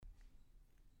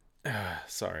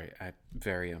Sorry, I'm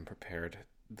very unprepared.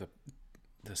 The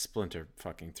the splinter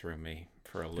fucking threw me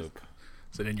for a loop.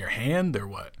 Is it in your hand or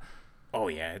what? Oh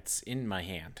yeah, it's in my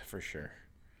hand for sure.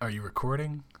 Are you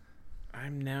recording?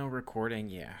 I'm now recording,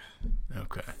 yeah.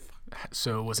 Okay.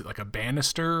 So was it like a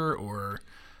banister or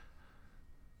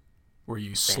were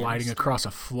you sliding Banister? across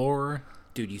a floor?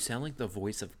 Dude, you sound like the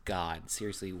voice of God.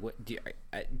 Seriously, what do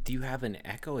you have an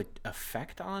echo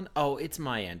effect on? Oh, it's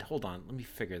my end. Hold on, let me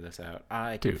figure this out.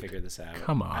 I can Dude, figure this out.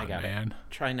 come on, I got man.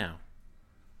 it. Try now.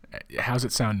 How's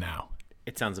it sound now?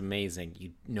 It sounds amazing.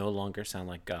 You no longer sound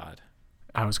like God.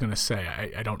 I was going to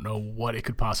say, I don't know what it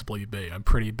could possibly be. I'm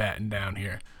pretty batting down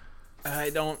here. I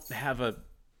don't have a...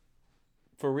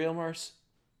 For real, Mars?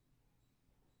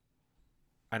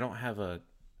 I don't have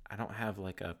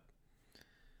like a...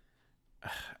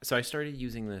 So I started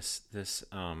using this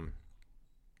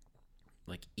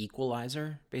like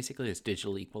equalizer, basically this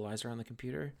digital equalizer on the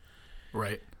computer.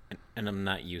 Right. And I'm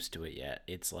not used to it yet.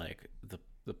 It's like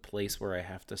the place where I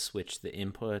have to switch the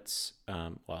inputs,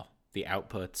 the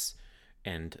outputs,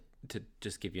 and to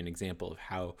just give you an example of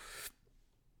how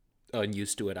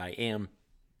unused to it I am,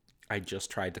 I just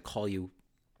tried to call you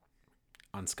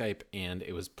on Skype and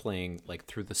it was playing like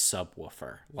through the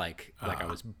subwoofer, like I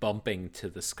was bumping to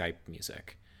the Skype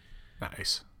music.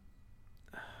 Nice.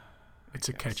 It's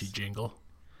a catchy jingle.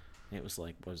 It was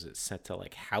like, was it set to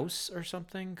like house or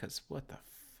something? Because what the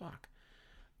fuck?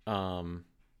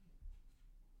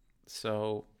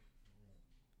 So,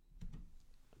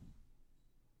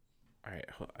 all right,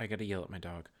 I gotta yell at my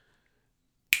dog.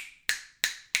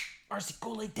 Arcee,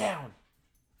 go lay down.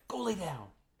 Go lay down.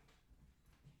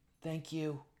 Thank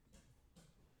you.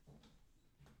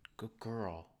 Good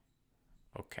girl.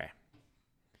 Okay.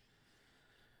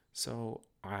 So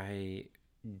I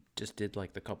just did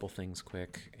like the couple things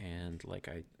quick, and like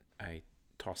I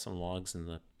tossed some logs in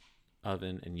the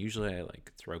oven, and usually I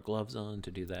like throw gloves on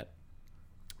to do that.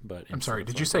 But I'm sorry,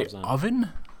 did you say oven?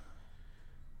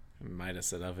 I might have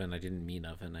said oven. I didn't mean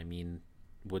oven. I mean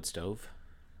wood stove.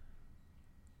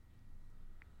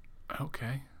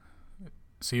 Okay.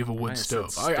 So you have a wood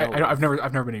stove. I've never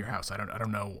been to your house. I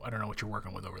don't know what you're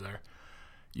working with over there.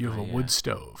 You have a wood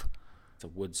stove. It's a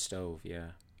wood stove,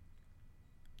 yeah.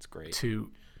 It's great.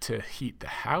 To heat the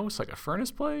house, like a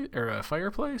furnace place or a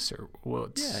fireplace, or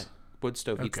yeah, wood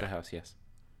stove heats the house. Yes.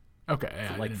 Okay,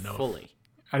 yeah, like fully.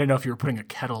 I didn't know if you were putting a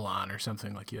kettle on or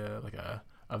something like a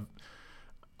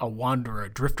wanderer, a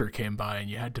drifter came by and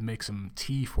you had to make some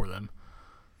tea for them.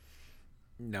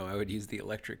 No, I would use the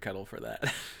electric kettle for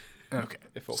that. Okay.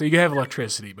 So you have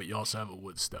electricity, but you also have a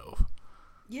wood stove.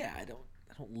 Yeah, I don't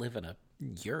live in a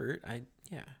yurt.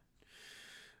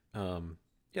 The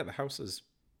house is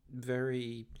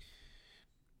very...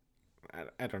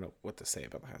 I don't know what to say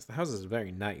about the house. The house is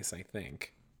very nice, I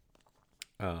think.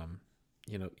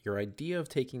 Your idea of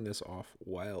taking this off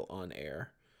while on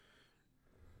air,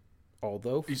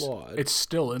 although flawed... It's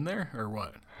still in there, or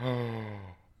what?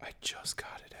 Oh, I just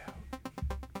got it out.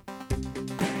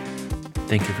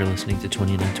 Thank you for listening to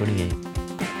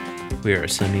 2928. We are a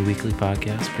semi-weekly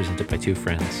podcast presented by two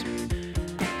friends.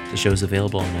 The show is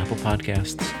available on Apple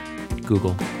Podcasts,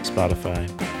 Google, Spotify,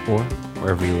 or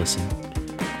wherever you listen.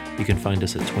 You can find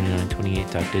us at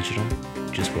 2928.digital,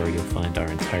 which is where you'll find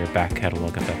our entire back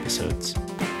catalog of episodes.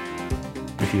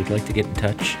 If you would like to get in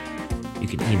touch, you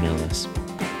can email us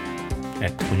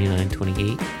at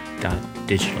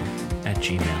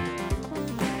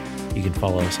 2928.digital@gmail.com. You can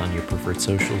follow us on your preferred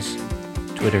socials,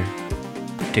 Twitter,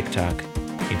 TikTok,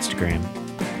 Instagram.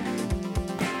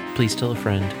 Please tell a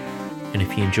friend, and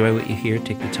if you enjoy what you hear,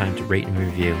 take the time to rate and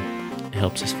review. It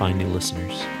helps us find new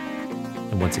listeners.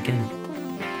 And once again,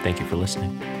 thank you for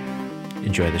listening.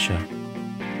 Enjoy the show.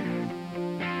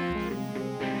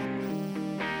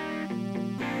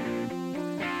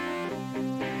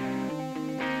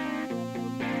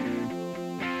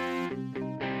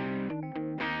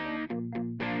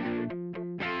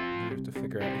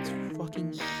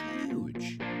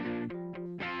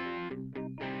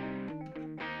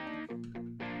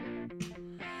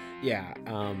 Yeah,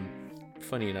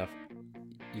 funny enough,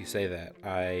 you say that.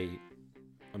 I'm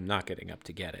not getting up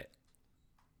to get it.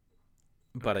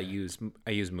 But I use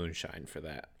moonshine for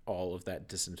that. All of that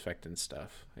disinfectant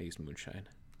stuff. I use moonshine.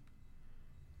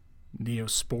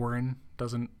 Neosporin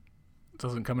doesn't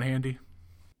come in handy?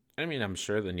 I mean, I'm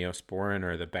sure the Neosporin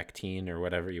or the Bactine or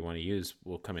whatever you want to use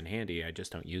will come in handy. I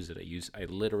just don't use it. I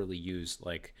literally use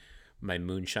like my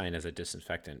moonshine as a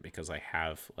disinfectant because I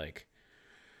have like,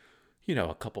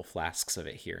 a couple flasks of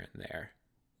it here and there.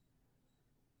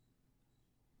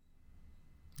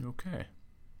 Okay.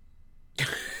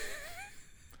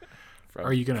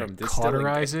 Are you gonna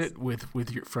cauterize it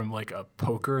with your from like a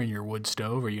poker in your wood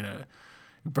stove? Are you gonna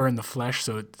burn the flesh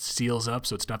so it seals up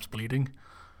so it stops bleeding?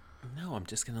 No, I'm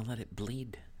just gonna let it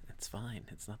bleed. It's fine.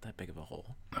 It's not that big of a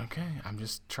hole. Okay, I'm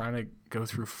just trying to go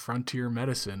through frontier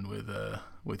medicine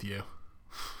with you.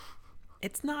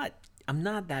 It's not. I'm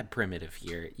not that primitive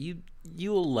here.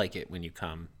 You'll like it when you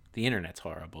come. The internet's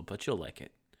horrible, but you'll like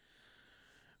it.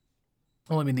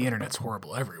 Well, I mean, the internet's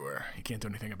horrible everywhere. You can't do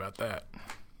anything about that.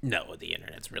 No, the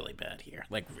internet's really bad here.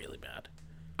 Like, really bad.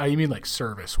 You mean like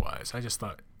service-wise?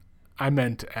 I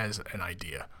meant as an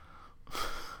idea.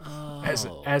 Oh.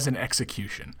 As an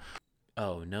execution.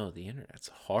 Oh, no, the internet's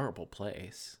a horrible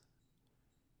place.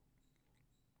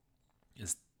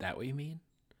 Is that what you mean?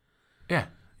 Yeah.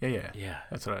 Yeah.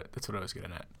 That's what I was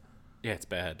getting at. Yeah, it's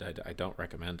bad. I don't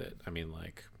recommend it. I mean,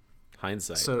 like,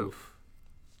 hindsight. So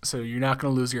you're not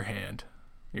going to lose your hand.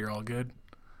 You're all good?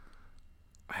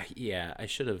 I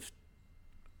should have.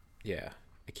 Yeah.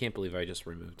 I can't believe I just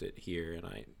removed it here, and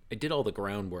I did all the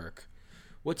groundwork.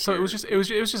 It was just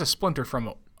a splinter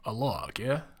from a log,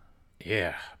 yeah?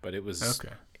 Yeah, but it was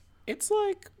okay. It's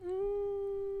like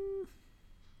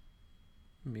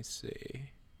let me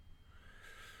see.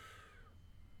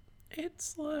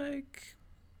 It's like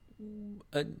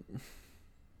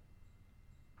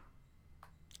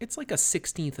it's like a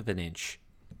 16th of an inch.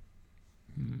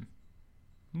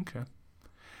 Okay.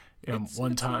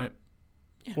 One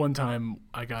time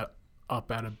I got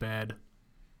up out of bed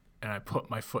and I put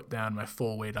my foot down, my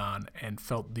full weight on, and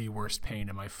felt the worst pain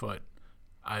in my foot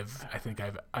I think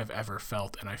I've ever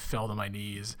felt, and I fell to my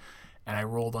knees and I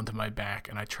rolled onto my back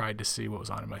and I tried to see what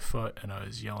was on my foot, and I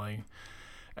was yelling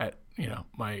at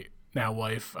my now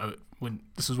wife when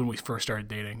we first started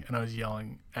dating, and I was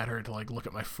yelling at her to like look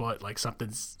at my foot, like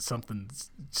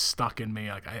something's stuck in me,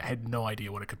 like I had no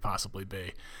idea what it could possibly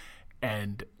be,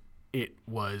 and it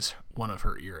was one of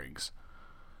her earrings.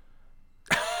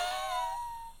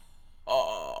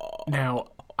 Now,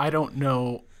 I don't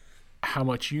know how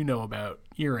much you know about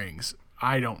earrings.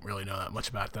 I don't really know that much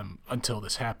about them until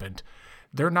this happened.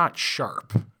 They're not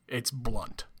sharp. It's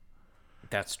blunt.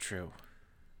 That's true.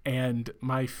 And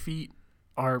my feet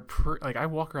are I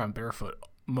walk around barefoot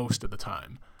most of the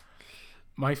time.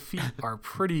 My feet are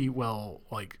pretty well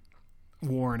like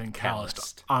worn and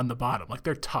calloused on the bottom. Like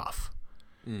they're tough.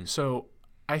 So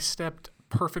I stepped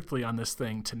perfectly on this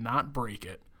thing to not break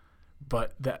it,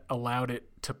 but that allowed it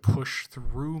to push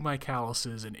through my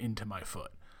calluses and into my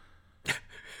foot.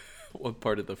 What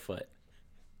part of the foot?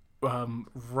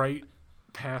 Right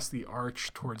past the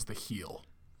arch towards the heel.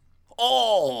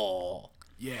 Oh!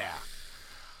 Yeah.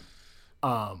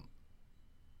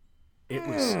 It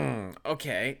was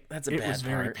okay. That's a bad part. It was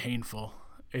very painful.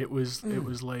 It was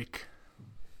like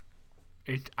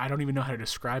I don't even know how to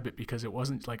describe it, because it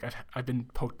wasn't like I've been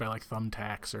poked by like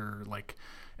thumbtacks or like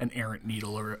an errant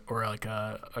needle or like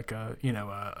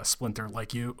a splinter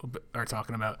like you are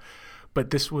talking about,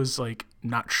 but this was like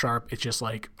not sharp. It's just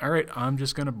like, all right, I'm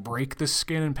just gonna break the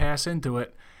skin and pass into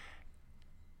it,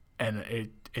 and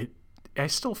I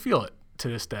still feel it to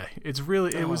this day. It's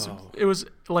really it was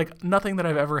like nothing that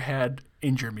I've ever had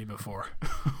injure me before.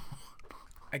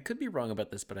 I could be wrong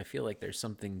about this, but I feel like there's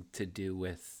something to do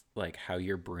with like how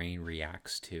your brain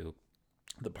reacts to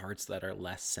the parts that are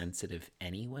less sensitive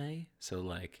anyway. So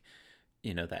like,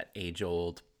 that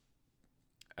age-old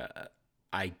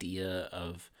idea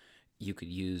of you could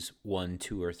use 1,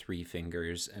 2, or 3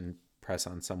 fingers and press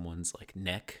on someone's like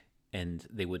neck and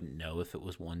they wouldn't know if it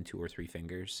was 1, 2, or 3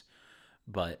 fingers,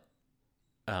 but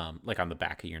like on the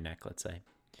back of your neck, let's say.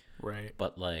 Right.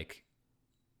 But like,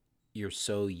 you're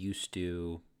so used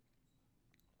to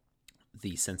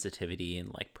the sensitivity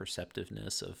and like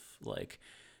perceptiveness of like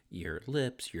your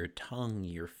lips, your tongue,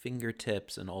 your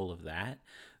fingertips, and all of that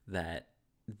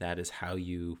is how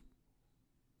you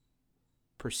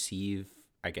perceive,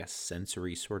 I guess,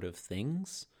 sensory sort of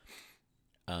things.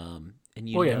 And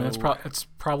it's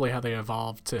probably how they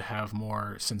evolved to have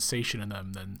more sensation in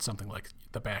them than something like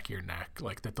the back of your neck.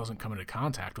 Like that doesn't come into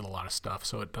contact with a lot of stuff,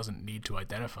 so it doesn't need to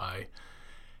identify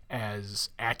as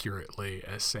accurately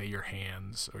as, say, your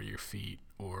hands or your feet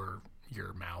or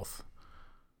your mouth.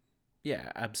 Yeah,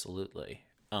 absolutely.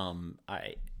 I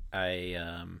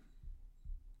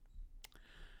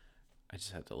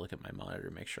just have to look at my monitor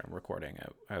to make sure I'm recording.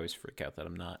 I always freak out that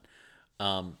I'm not.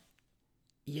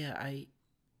 Yeah, I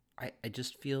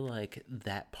just feel like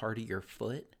that part of your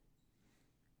foot,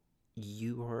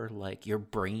 you're like, your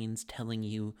brain's telling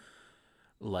you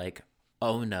like,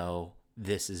 oh no,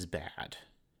 this is bad.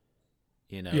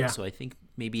 Yeah. So I think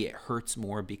maybe it hurts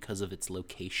more because of its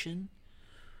location.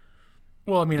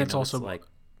 Well, I mean, it's also like,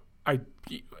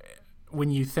 when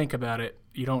you think about it,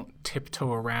 you don't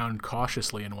tiptoe around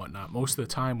cautiously and whatnot. Most of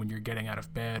the time when you're getting out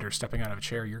of bed or stepping out of a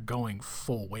chair, you're going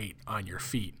full weight on your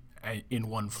feet in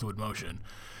one fluid motion.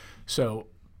 So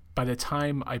by the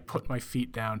time I put my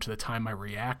feet down to the time I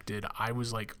reacted, I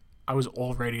was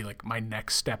already like my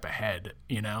next step ahead,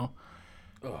 you know?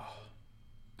 Oh.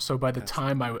 So by the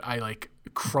time I like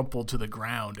crumpled to the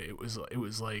ground, it was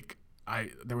like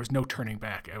there was no turning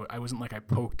back. I wasn't like I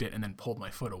poked it and then pulled my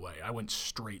foot away. I went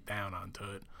straight down onto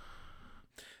it.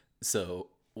 So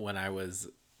when I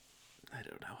don't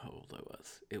know how old I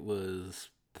was.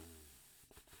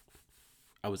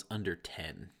 I was under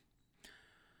 10.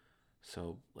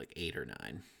 So like 8 or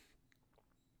 9.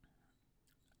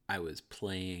 I was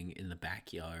playing in the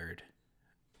backyard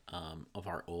of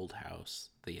our old house,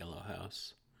 the yellow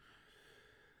house.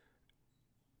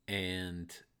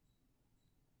 And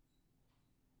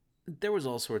there was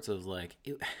all sorts of like,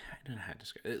 I don't know how to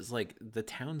describe it. It was like the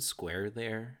town square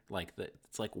there, like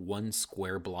it's like one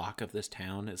square block of this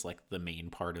town is like the main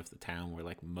part of the town where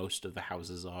like most of the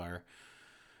houses are.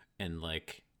 And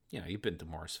like, you know, you've been to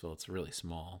Morrisville, it's really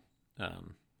small.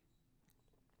 And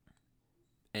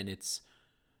it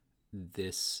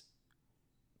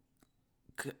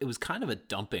was kind of a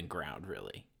dumping ground,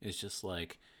 really. It's just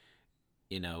like,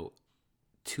 you know,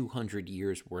 200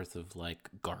 years worth of like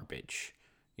garbage,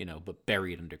 you know, but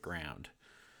buried underground.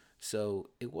 So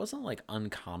it wasn't like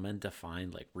uncommon to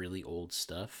find like really old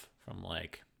stuff from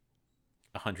like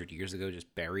 100 years ago,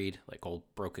 just buried, like old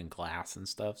broken glass and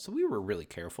stuff. So we were really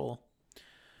careful.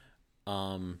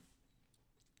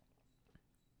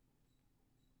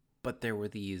 But there were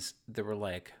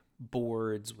like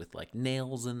boards with like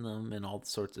nails in them and all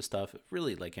sorts of stuff.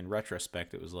 Really, like in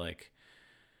retrospect, it was like,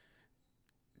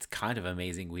 it's kind of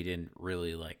amazing we didn't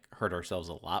really like hurt ourselves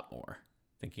a lot more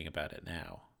thinking about it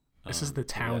now. This is the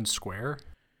town square?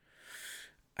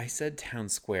 I said town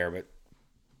square, but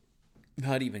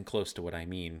not even close to what I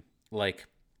mean. Like,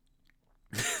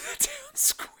 the town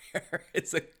square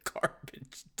is a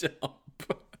garbage dump.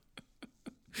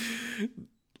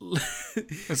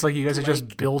 It's like you guys are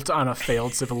just built on a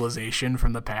failed civilization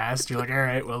from the past. You're like, all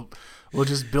right, well, we'll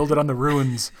just build it on the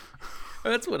ruins.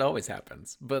 That's what always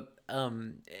happens. But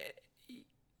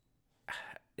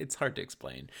it's hard to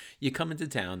explain. You come into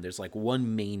town, there's like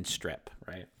one main strip,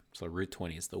 right? So Route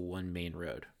 20 is the one main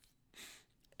road.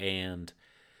 And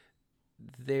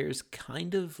there's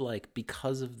kind of like,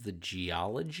 because of the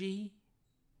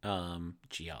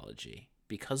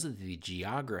because of the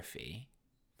geography,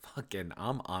 fucking,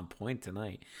 I'm on point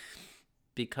tonight.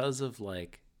 Because of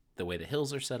like the way the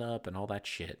hills are set up and all that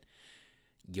shit,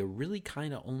 you really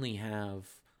kind of only have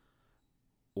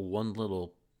one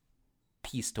little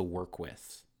piece to work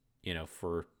with, you know,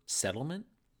 for settlement.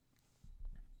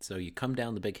 So you come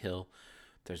down the big hill,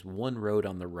 there's one road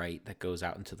on the right that goes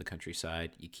out into the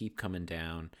countryside. You keep coming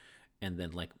down, and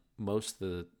then like most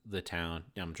of the town,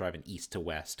 I'm driving east to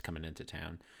west coming into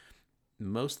town.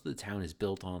 Most of the town is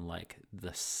built on like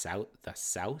the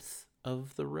south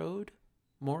of the road,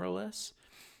 more or less.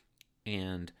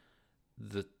 And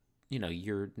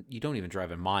you don't even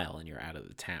drive a mile and you're out of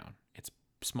the town. It's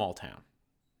a small town,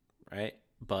 right?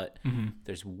 But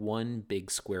there's one big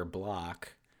square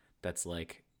block that's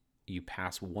like, you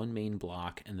pass one main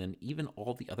block, and then even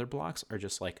all the other blocks are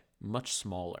just like much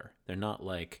smaller. They're not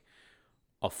like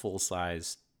a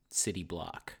full-size city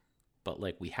block, but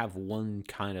like we have one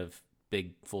kind of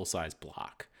big full-size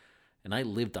block, and I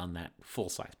lived on that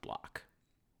full-size block.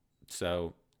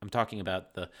 So I'm talking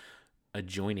about the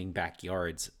adjoining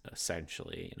backyards,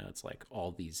 essentially. You know, it's like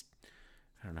all these,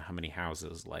 I don't know how many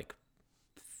houses, like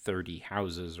 30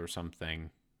 houses or something.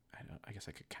 I guess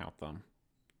I could count them.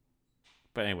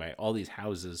 But anyway, all these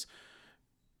houses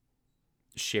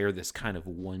share this kind of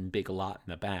one big lot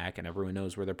in the back, and everyone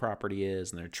knows where their property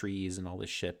is and their trees and all this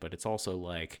shit. But it's also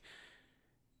like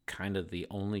kind of the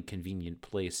only convenient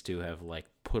place to have like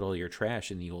put all your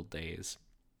trash in the old days.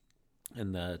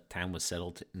 And the town was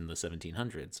settled in the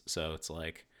 1700s. So it's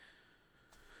like,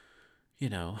 you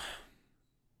know,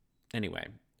 anyway,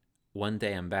 one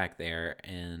day I'm back there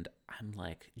and I'm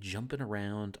like jumping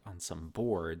around on some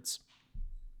boards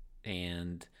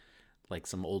and like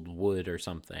some old wood or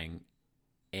something,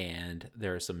 and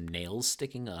there are some nails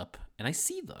sticking up, and I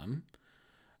see them,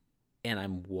 and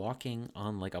I'm walking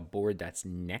on like a board that's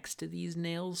next to these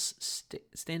nails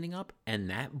standing up, and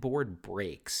that board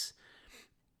breaks,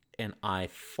 and I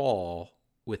fall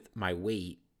with my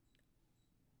weight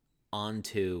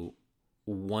onto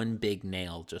one big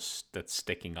nail just that's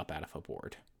sticking up out of a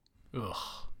board.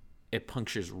 Ugh. It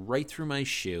punctures right through my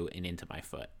shoe and into my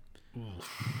foot.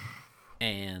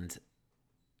 And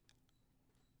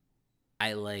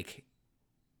I like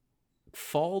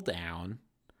fall down,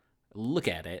 look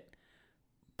at it,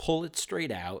 pull it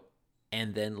straight out,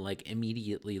 and then like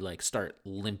immediately like start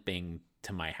limping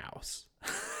to my house.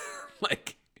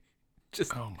 Like,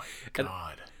 just, oh my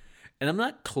God. And I'm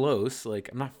not close, like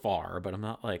I'm not far, but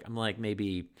I'm like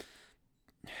maybe,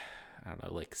 I don't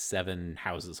know, like 7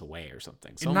 houses away or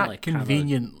something. So I'm I'm not like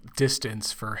convenient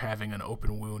distance for having an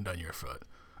open wound on your foot.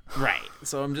 Right.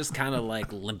 So I'm just kind of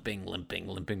like limping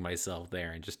myself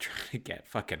there and just trying to get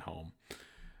fucking home.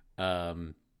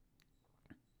 And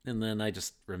then I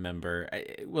just remember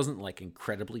it wasn't like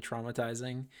incredibly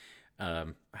traumatizing. I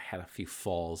had a few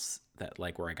falls that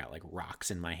like where I got like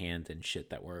rocks in my hand and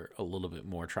shit that were a little bit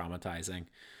more traumatizing.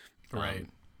 Right.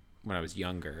 When I was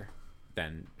younger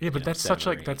than but that's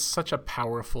such a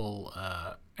powerful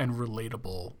and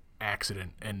relatable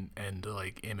accident and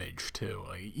like image too.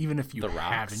 Like even if you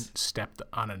haven't stepped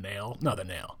on a nail,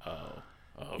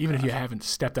 even if you haven't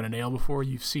stepped on a nail before,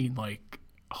 you've seen like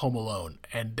Home Alone,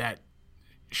 and that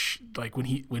like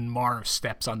when Marv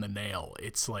steps on the nail,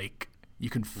 it's like you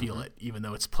can feel it, even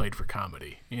though it's played for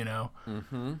comedy. You know,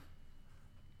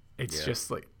 it's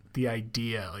just like the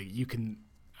idea, like you can.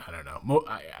 I don't know.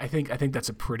 I think that's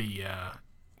a pretty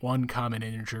one, common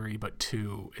injury, but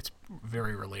 2, it's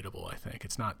very relatable. I think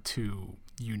it's not too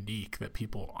unique that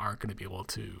people aren't going to be able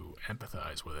to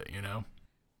empathize with it. You know?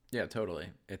 Yeah, totally.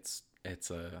 It's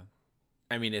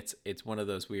one of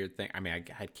those weird things. I mean,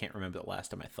 I can't remember the last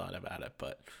time I thought about it,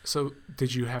 but so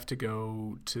did you have to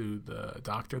go to the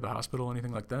doctor, the hospital,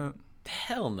 anything like that?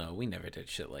 Hell no, we never did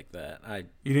shit like that.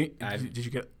 You didn't? Did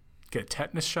you get a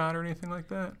tetanus shot or anything like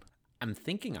that? I'm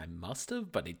thinking I must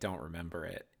have, but I don't remember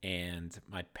it. And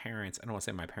my parents, I don't want to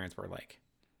say my parents were like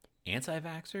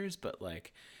anti-vaxxers, but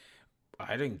like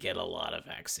I didn't get a lot of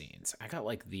vaccines. I got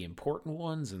like the important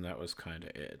ones, and that was kind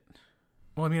of it.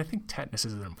 Well, I mean, I think tetanus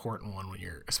is an important one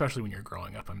especially when you're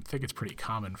growing up. I think it's pretty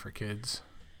common for kids.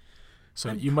 So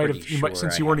since you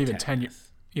weren't even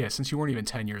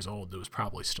 10 years old, it was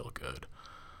probably still good.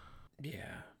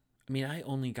 Yeah. I mean, I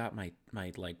only got my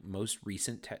like most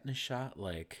recent tetanus shot,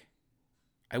 like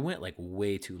I went like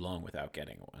way too long without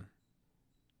getting one.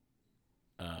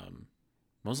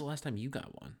 When was the last time you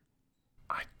got one?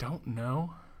 I don't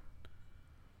know.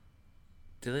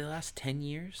 Do they last 10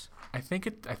 years? I think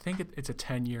it's a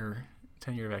 10-year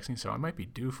vaccine, so I might be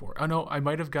due for it. Oh no, I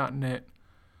might have gotten it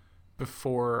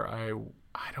before I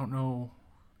don't know.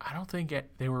 I don't think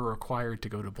they were required to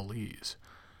go to Belize.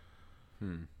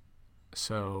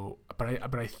 So, but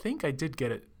I think I did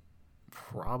get it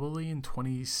probably in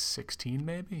 2016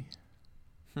 maybe.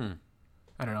 I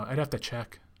don't know. I'd have to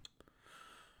check.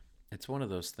 It's one of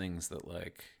those things that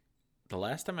like the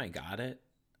last time I got it,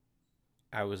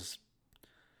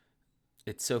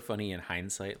 it's so funny in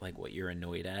hindsight, like what you're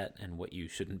annoyed at and what you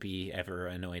shouldn't be ever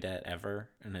annoyed at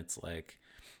ever. And it's like,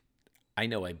 I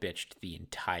know I bitched the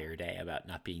entire day about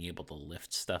not being able to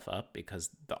lift stuff up because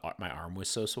my arm was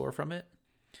so sore from it.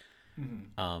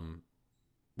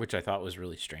 Which I thought was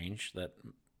really strange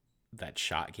that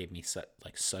shot gave me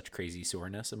such crazy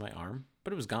soreness in my arm,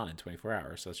 but it was gone in 24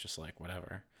 hours. So it's just like,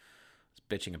 whatever. I was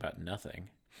bitching about nothing.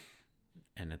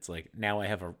 And it's like, now I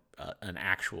have an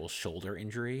actual shoulder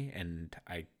injury and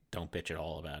I don't bitch at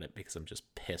all about it because I'm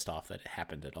just pissed off that it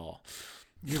happened at all.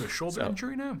 You have a shoulder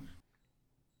injury now?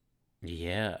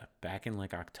 Yeah. Back in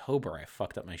like October, I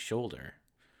fucked up my shoulder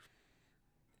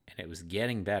and it was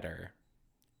getting better.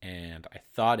 And I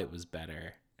thought it was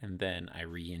better, and then I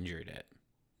re-injured it.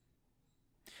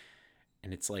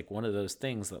 And it's like one of those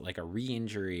things that like a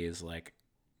re-injury is like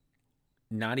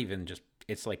not even just,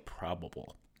 it's like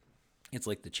probable. It's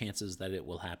like the chances that it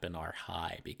will happen are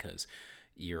high because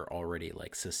you're already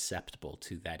like susceptible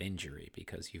to that injury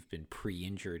because you've been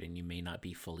pre-injured and you may not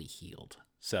be fully healed.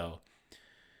 So,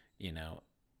 you know,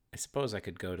 I suppose I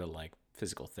could go to like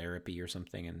physical therapy or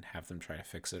something and have them try to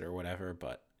fix it or whatever,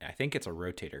 but I think it's a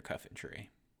rotator cuff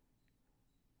injury.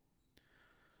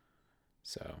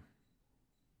 So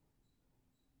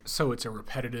it's a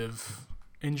repetitive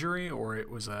injury or it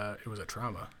was a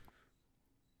trauma?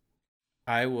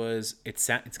 It's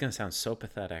going to sound so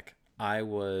pathetic. I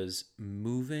was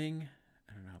moving,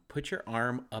 I don't know, put your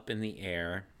arm up in the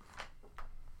air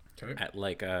at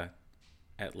like a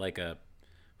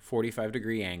 45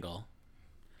 degree angle.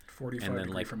 45 and then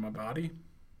degree like from my body?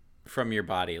 From your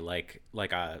body, like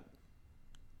a,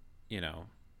 you know,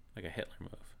 like a Hitler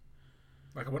move.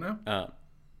 Like a what now?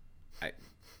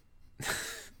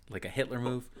 Like a Hitler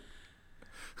move.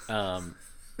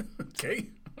 Okay.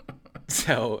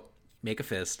 So make a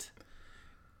fist,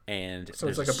 and so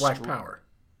it's like a black power.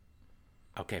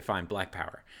 Okay, fine, black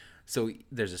power. So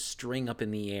there's a string up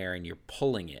in the air, and you're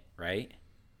pulling it, right?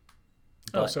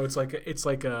 So it's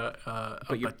like a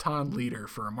baton leader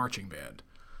for a marching band.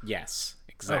 Yes,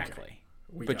 exactly.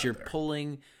 Okay. But you're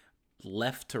pulling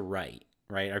left to right,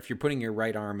 right? Or if you're putting your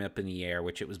right arm up in the air,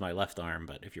 which it was my left arm,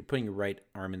 but if you're putting your right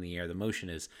arm in the air, the motion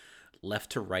is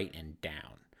left to right and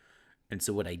down. And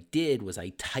so what I did was I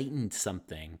tightened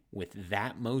something with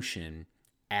that motion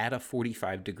at a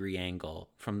 45-degree angle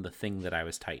from the thing that I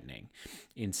was tightening,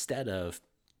 instead of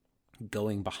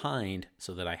going behind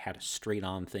so that I had a straight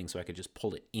on thing so I could just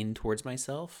pull it in towards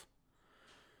myself.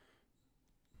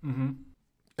 Mm-hmm.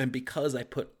 And because I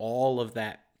put all of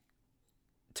that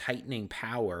tightening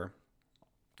power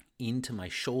into my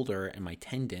shoulder and my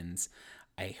tendons,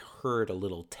 I heard a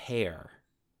little tear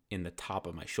in the top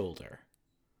of my shoulder.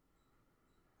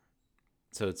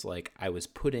 So it's like I was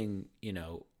putting,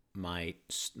 my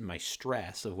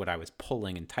stress of what I was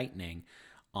pulling and tightening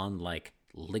on like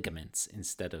ligaments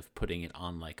instead of putting it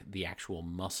on like the actual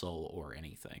muscle or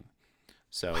anything.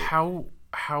 So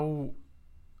how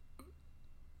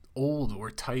old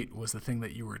or tight was the thing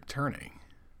that you were turning?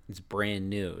 It's brand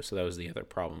new, so that was the other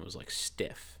problem. It was like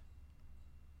stiff.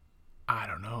 I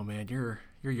don't know, man. You're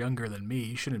younger than me.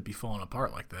 You shouldn't be falling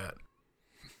apart like that.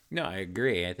 No, I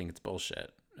agree. I think it's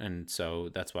bullshit. And so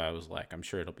that's why I was like, I'm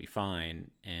sure it'll be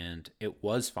fine. And it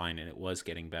was fine, and it was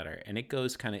getting better. And it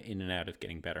goes kind of in and out of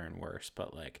getting better and worse.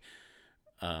 But like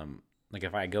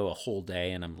if I go a whole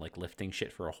day and I'm like lifting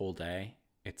shit for a whole day,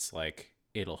 it's like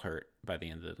it'll hurt by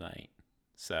the end of the night.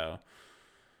 So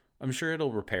I'm sure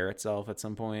it'll repair itself at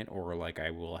some point, or like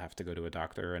I will have to go to a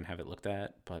doctor and have it looked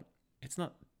at. But it's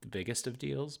not the biggest of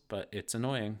deals, but it's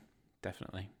annoying,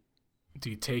 definitely. Do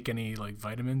you take any like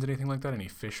vitamins, anything like that? Any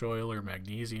fish oil or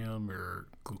magnesium or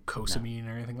glucosamine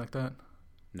or anything like that?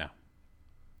 No.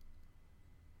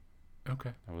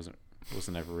 Okay. I wasn't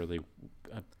ever really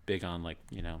big on like,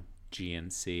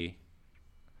 GNC.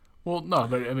 Well, no,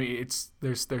 but I mean,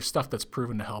 there's stuff that's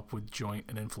proven to help with joint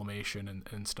and inflammation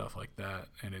and stuff like that,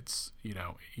 and it's you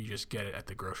just get it at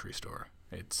the grocery store.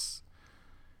 It's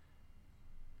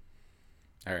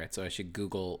all right. So I should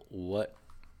Google what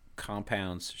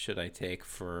compounds should I take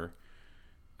for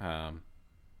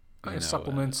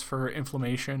supplements for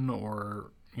inflammation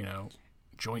or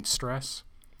joint stress.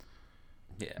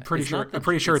 Yeah, I'm pretty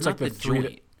sure it's like the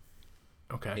joint.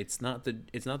 Okay. It's not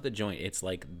the joint. It's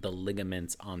like the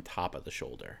ligaments on top of the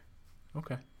shoulder.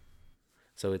 Okay.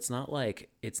 So it's not like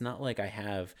I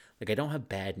have I don't have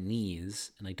bad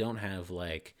knees, and I don't have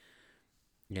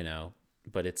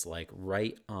but it's like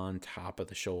right on top of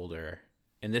the shoulder.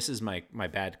 And this is my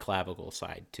bad clavicle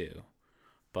side too.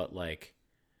 But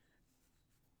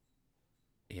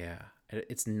yeah,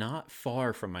 it's not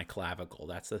far from my clavicle.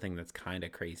 That's the thing that's kind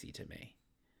of crazy to me.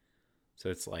 So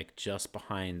it's like just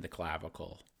behind the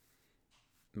clavicle.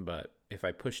 But if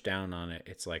I push down on it,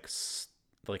 it's like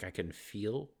I can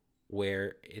feel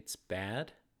where it's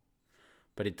bad,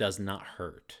 but it does not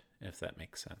hurt, if that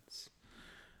makes sense.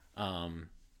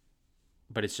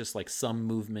 But it's just like some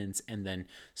movements, and then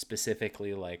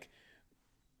specifically like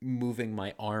moving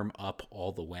my arm up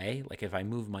all the way. Like if I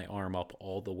move my arm up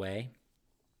all the way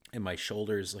and my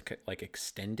shoulders like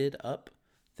extended up,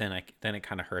 then it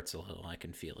kind of hurts a little. I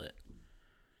can feel it.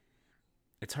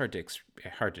 It's hard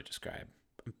to describe.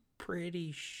 I'm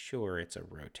pretty sure it's a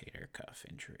rotator cuff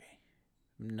injury.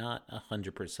 I'm not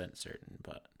 100% certain,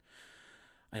 but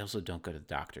I also don't go to the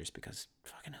doctors because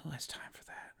fucking who has time for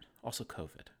that? Also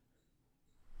COVID.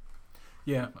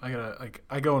 Yeah,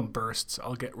 I go in bursts.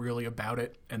 I'll get really about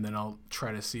it, and then I'll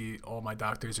try to see all my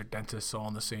doctors or dentists all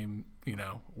in the same,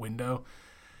 window,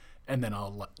 and then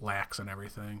I'll lax on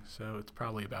everything. So it's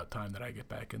probably about time that I get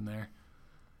back in there.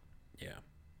 Yeah.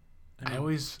 I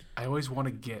always want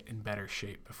to get in better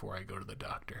shape before I go to the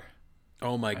doctor.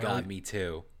 Oh my God, me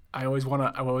too. I always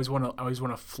want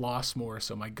to floss more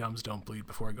so my gums don't bleed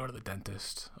before I go to the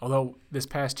dentist. Although this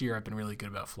past year I've been really good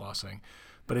about flossing.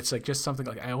 But it's like just something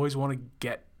like I always want to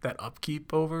get that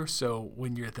upkeep over. So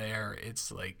when you're there,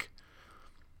 it's like,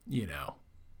 you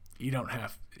don't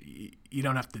have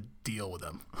to deal with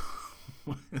them.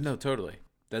 No, totally.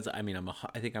 I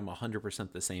think I'm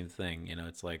 100% the same thing.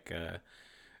 It's like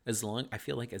as long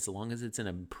as it's an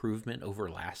improvement over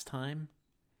last time,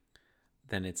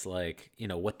 then it's like,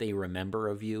 what they remember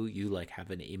of you like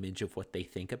have an image of what they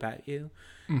think about you.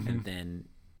 Mm-hmm. And then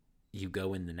you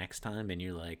go in the next time and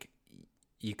you're like,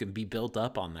 you can be built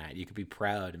up on that. You could be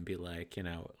proud and be like,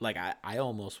 I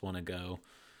almost want to go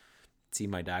see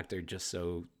my doctor just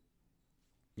so,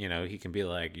 he can be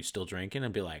like, you still drinking?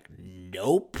 And be like,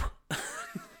 nope.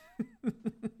 And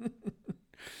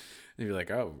you're like,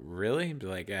 oh, really? And be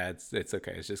like, yeah, it's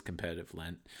okay. It's just competitive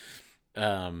Lent.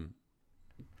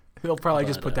 They'll probably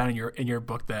just put down in your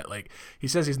book that like he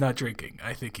says he's not drinking.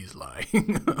 I think he's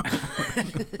lying.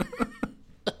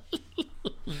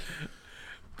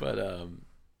 But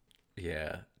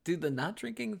yeah, dude, the not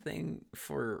drinking thing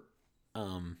for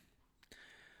I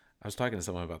was talking to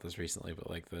someone about this recently, but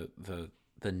like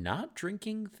the not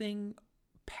drinking thing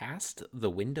past the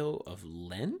window of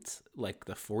Lent, like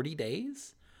the 40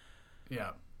 days.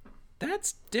 Yeah.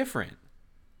 That's different.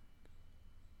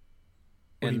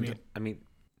 What do you mean? I mean,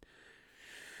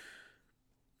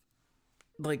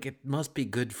 like, it must be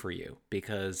good for you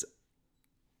because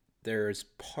there's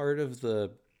part of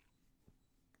the,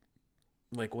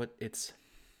 like, what it's,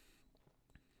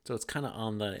 so it's kind of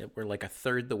on we're like a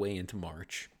third the way into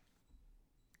March.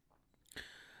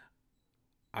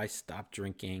 I stopped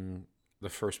drinking the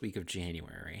first week of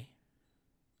January.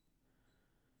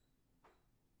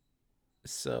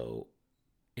 So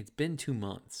it's been 2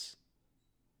 months.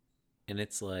 And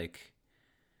it's like,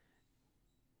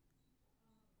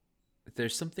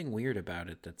 there's something weird about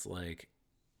it that's like,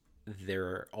 there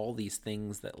are all these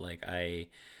things that like oh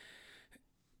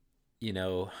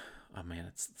man,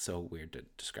 it's so weird to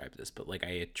describe this, but like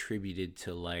I attributed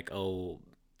to like, oh,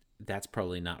 that's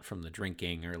probably not from the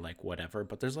drinking or like whatever,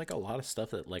 but there's like a lot of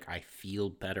stuff that like I feel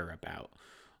better about.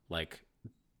 Like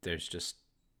there's just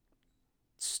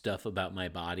stuff about my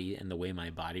body and the way my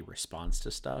body responds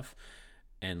to stuff.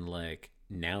 And like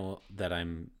now that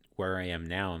I'm where I am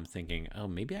now, I'm thinking, oh,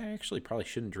 maybe I actually probably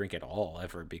shouldn't drink at all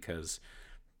ever because,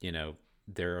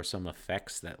 there are some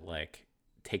effects that like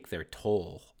take their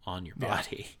toll on your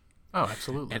body. Oh,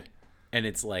 absolutely. And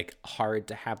it's like hard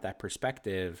to have that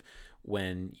perspective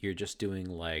when you're just doing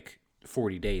like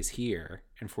 40 days here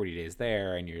and 40 days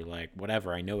there. And you're like,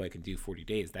 whatever, I know I can do 40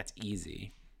 days. That's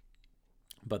easy.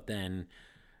 But then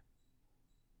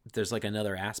there's like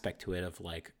another aspect to it of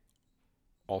like,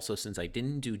 also, since I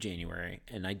didn't do January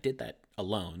and I did that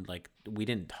alone, like we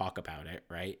didn't talk about it,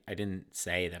 right? I didn't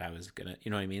say that I was gonna,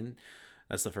 you know what I mean?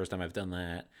 That's the first time I've done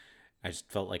that. I just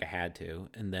felt like I had to.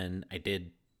 And then I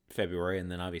did February,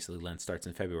 and then obviously Lent starts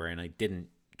in February, and I didn't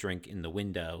drink in the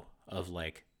window of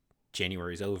like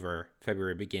January's over,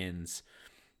 February begins,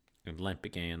 and Lent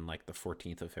began like the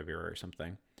 14th of February or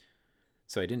something.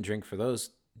 So I didn't drink for those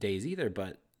days either,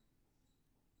 but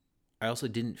I also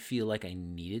didn't feel like I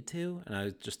needed to, and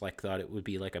I just like thought it would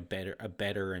be like a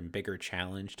better and bigger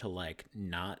challenge to like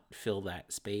not fill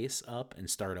that space up and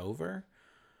start over.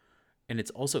 And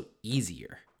it's also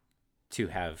easier to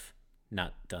have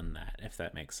not done that, if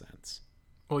that makes sense.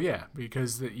 Well, yeah,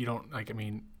 because you don't like. I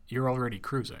mean, you're already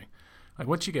cruising. Like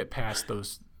once you get past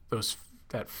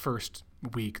that first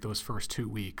week, those first 2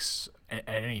 weeks at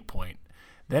any point,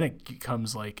 then it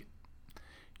becomes like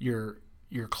you're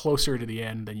closer to the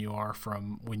end than you are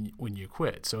from when you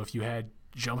quit. So if you had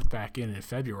jumped back in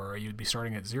February, you'd be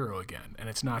starting at zero again. And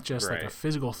it's not just like a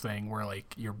physical thing where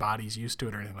like your body's used to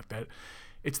it or anything like that.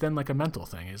 It's then like a mental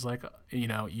thing. It's like, you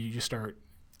just start,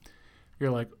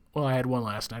 you're like, well, I had one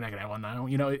last night, I can have one now.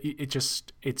 It's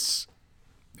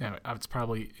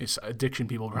addiction.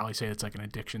 People probably say it's like an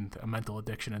addiction, a mental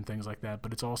addiction and things like that.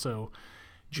 But it's also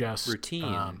just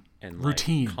routine and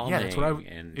routine. Like yeah, that's what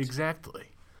exactly.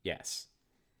 Yes.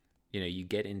 You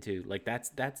get into like that's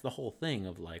the whole thing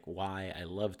of like why I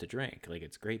love to drink. Like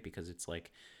it's great because it's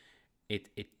like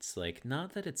it's like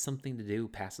not that it's something to do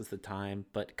passes the time,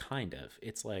 but kind of.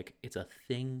 It's like it's a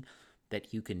thing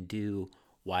that you can do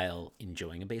while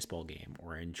enjoying a baseball game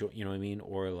or enjoy, you know what I mean?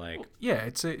 Or like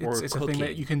it's a thing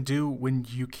that you can do when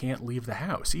you can't leave the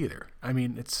house either. I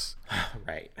mean, it's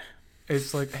right.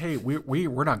 It's like, hey,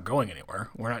 we're not going anywhere.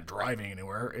 We're not driving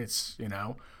anywhere. It's, we're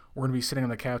going to be sitting on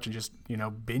the couch and just,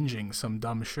 binging some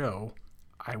dumb show.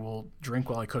 I will drink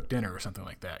while I cook dinner or something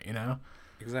like that,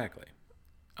 Exactly.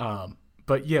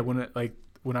 But yeah,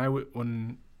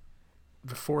 when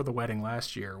before the wedding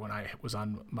last year, when I was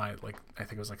on my, like, I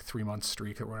think it was like 3 month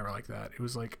streak or whatever like that, it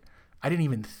was like, I didn't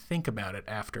even think about it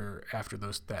after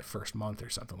that first month or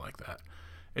something like that.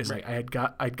 It's right. Like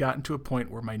I'd gotten to a point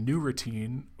where my new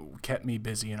routine kept me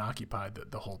busy and occupied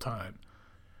the whole time.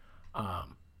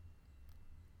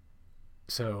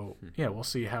 So yeah, we'll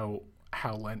see how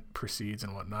Lent proceeds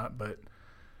and whatnot. But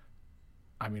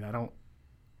I mean,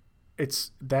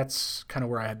 that's kind of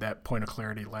where I had that point of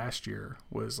clarity last year,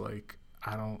 was like,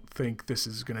 I don't think this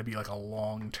is going to be like a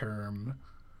long-term,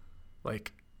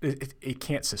 like it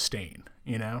can't sustain,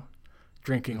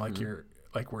 drinking mm-hmm.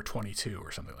 like we're 22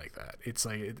 or something like that. It's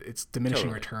like, it's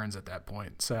diminishing returns at that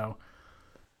point. So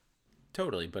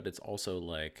totally. But it's also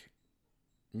like,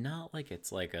 not like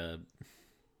it's like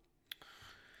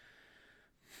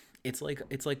it's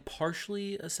like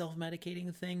partially a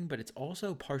self-medicating thing, but it's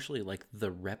also partially like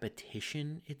the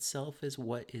repetition itself is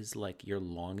what is like you're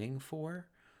longing for.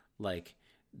 Like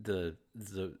the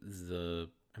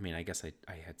I mean, I guess I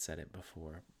had said it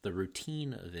before. The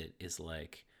routine of it is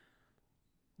like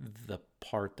the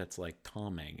part that's like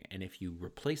calming. And if you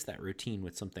replace that routine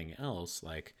with something else,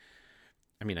 like,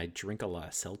 I mean, I drink a lot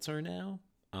of seltzer now,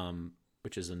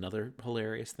 which is another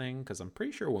hilarious thing, because I'm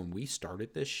pretty sure when we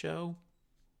started this show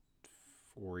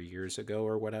 4 years ago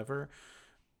or whatever,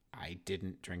 I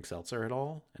didn't drink seltzer at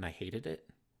all, and I hated it.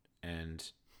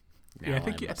 And now Yeah, I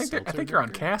think you're on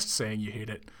cast saying you hate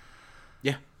it.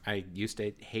 Yeah, I used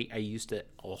to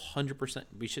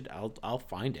 100%. I'll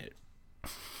find it.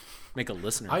 Make a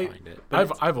listener find it.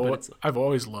 I've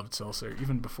always loved seltzer,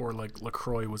 even before like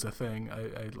LaCroix was a thing.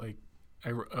 I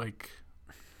like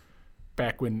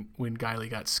back when Guiley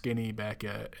got skinny back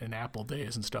in Apple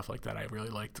days and stuff like that. I really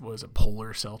liked, was a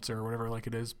Polar Seltzer or whatever like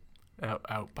it is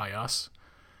out by us.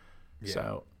 Yeah.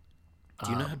 So,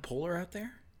 do you not have Polar out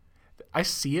there? I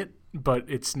see it, but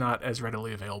it's not as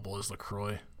readily available as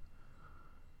LaCroix.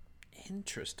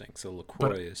 Interesting. So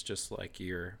LaCroix is just like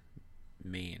your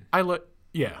main. I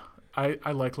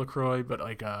like LaCroix, but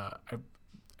like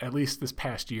at least this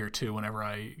past year too, whenever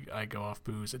I go off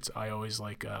booze, I always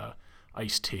like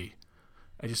iced tea.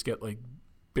 I just get like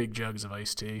big jugs of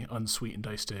iced tea, unsweetened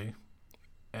iced tea,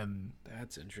 and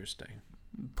that's interesting.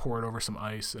 Pour it over some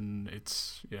ice, and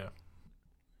it's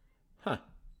Huh.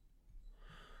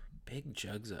 Big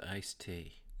jugs of iced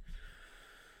tea.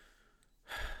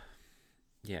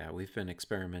 Yeah, we've been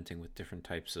experimenting with different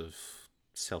types of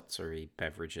seltzery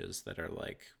beverages that are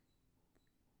like,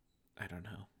 I don't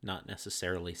know, not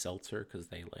necessarily seltzer, because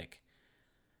they like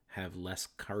have less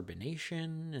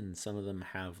carbonation, and some of them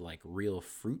have like real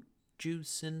fruit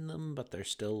juice in them, but they're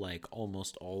still like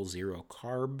almost all zero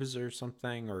carbs or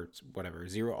something, or whatever,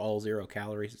 all zero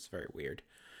calories. It's very weird.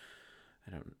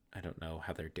 I don't know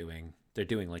how they're doing. They're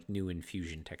doing like new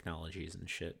infusion technologies and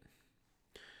shit.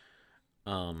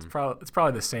 It's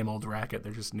probably the same old racket.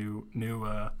 They're just new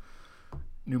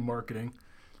marketing.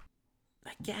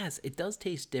 I guess it does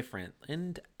taste different,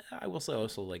 and I will say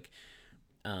also like,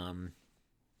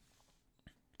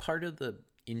 part of the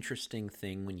interesting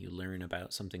thing when you learn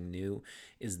about something new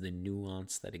is the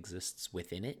nuance that exists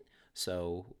within it.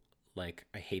 So like,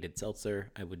 I hated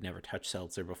seltzer. I would never touch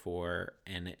seltzer before,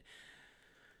 and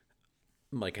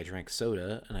like, I drank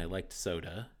soda and I liked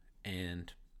soda,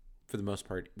 and for the most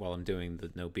part, while I'm doing the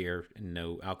no beer and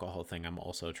no alcohol thing, I'm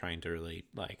also trying to really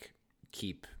like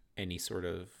keep any sort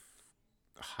of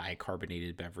high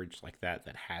carbonated beverage like that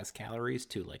has calories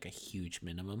to like a huge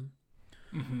minimum.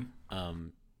 Mm-hmm.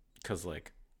 Because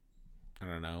like, I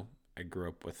don't know, I grew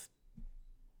up with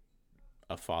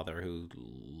a father who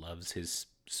loves his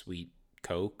sweet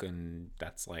Coke, and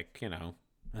that's like, you know,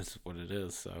 that's what it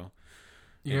is. So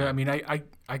yeah, I mean, I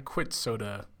quit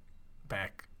soda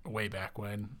way back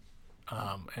when,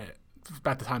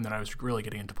 about the time that I was really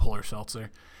getting into Polar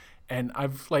Seltzer, and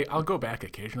I'll go back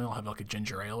occasionally. I'll have like a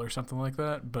ginger ale or something like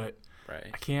that, but right.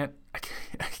 I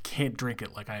can't drink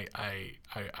it like I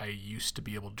used to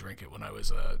be able to drink it when I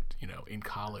was in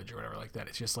college or whatever like that.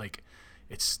 It's just like,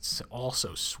 it's all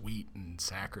so sweet and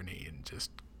saccharine and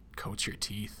just coats your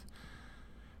teeth.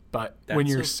 But that's when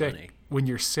you're so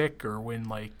sick, funny. or when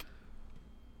like,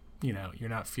 you're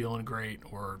not feeling great,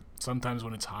 or sometimes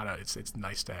when it's hot out, it's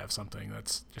nice to have something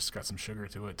that's just got some sugar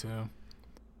to it too.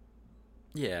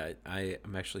 Yeah,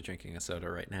 I'm actually drinking a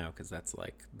soda right now because that's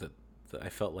like I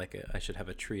felt like I should have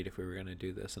a treat if we were going to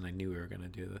do this, and I knew we were going to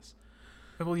do this.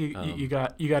 Well, you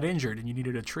got injured and you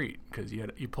needed a treat because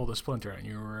you pulled a splinter and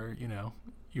you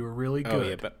were really good. Oh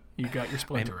yeah, but you got your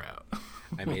splinter out.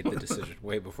 I made the decision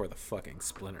way before the fucking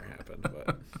splinter happened,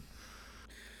 but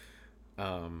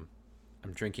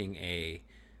I'm drinking a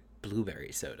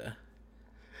blueberry soda.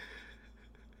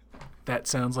 That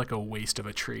sounds like a waste of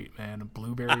a treat, man. A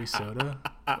blueberry soda?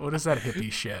 What is that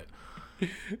hippie shit?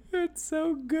 It's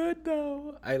so good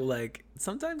though.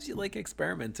 Sometimes you like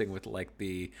experimenting with like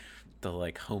the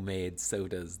like homemade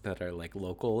sodas that are like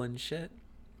local and shit.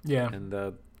 Yeah. And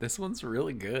this one's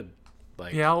really good.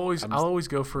 Like, yeah, I'll always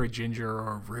go for a ginger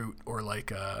or a root, or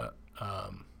like a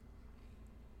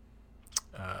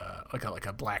like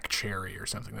a black cherry or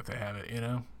something that they have it,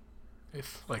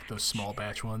 if like those small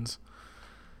batch ones.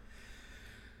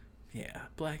 Yeah,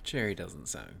 black cherry doesn't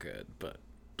sound good, but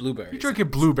blueberry. You're drinking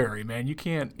blueberry, man. You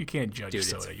can't judge Dude,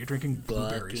 soda. You're drinking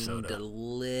blueberry soda.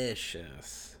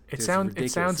 Delicious. It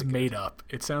sounds made up.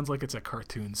 It sounds like it's a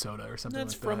cartoon soda or something.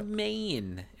 That's like that. from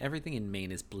Maine. Everything in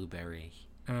Maine is blueberry.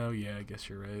 Oh yeah, I guess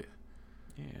you're right.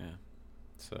 Yeah.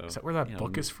 So is that where that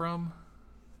book is from?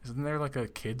 Isn't there like a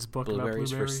kid's book about Blueberries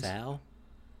blueberries? for Sal?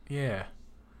 Yeah.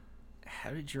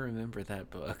 How did you remember that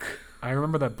book? I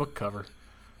remember that book cover.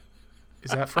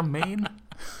 Is that from Maine?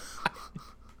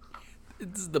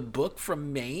 Is the book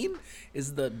from Maine?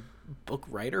 Is the book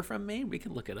writer from Maine? We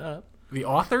can look it up. The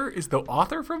author? Is the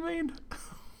author from Maine?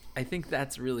 I think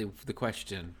that's really the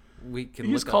question. We can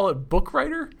You look just call up. it book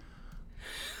writer?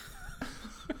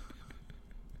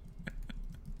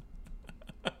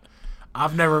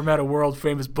 I've never met a world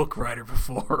famous book writer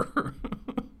before.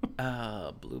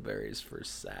 Blueberries for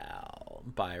Sal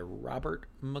by Robert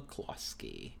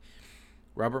McCloskey.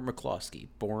 Robert McCloskey,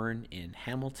 born in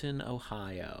Hamilton,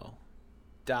 Ohio.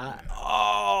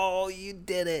 Oh, you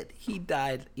did it. He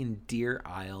died in Deer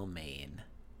Isle, Maine.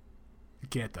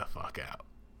 Get the fuck out.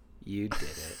 You did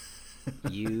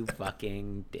it. You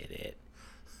fucking did it.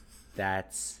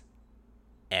 That's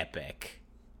epic.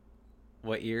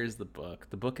 What year is the book?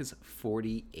 The book is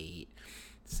 48.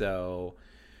 So,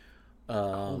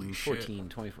 Holy 14, shit.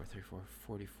 24, 34,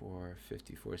 44,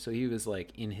 54. So he was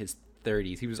like in his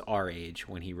 30s. He was our age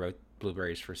when he wrote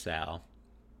Blueberries for Sal.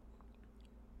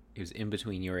 He was in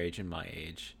between your age and my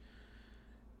age.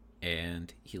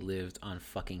 And he lived on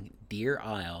fucking Deer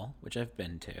Isle, which I've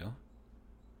been to.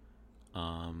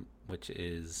 Which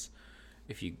is,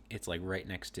 it's like right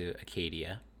next to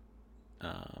Acadia.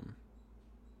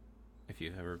 If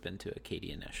you've ever been to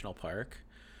Acadia National Park.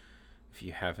 If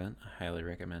you haven't, I highly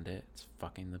recommend it. It's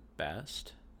fucking the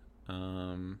best.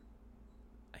 I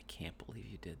can't believe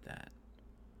you did that.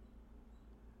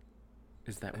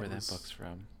 Is that where that book's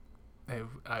from? I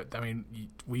mean,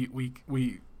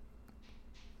 we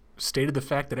stated the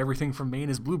fact that everything from Maine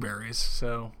is blueberries,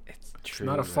 so It's it's true.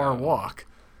 not a far though. walk.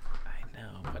 I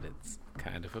know, but it's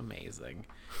kind of amazing.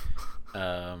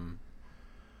 Oh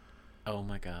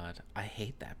my god, I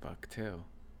hate that book too.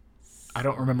 I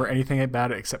don't remember anything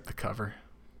about it except the cover.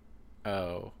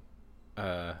 Oh,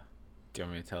 do you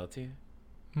want me to tell it to you?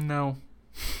 No.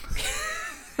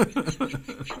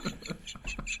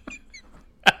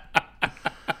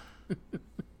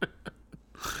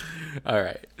 All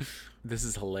right. This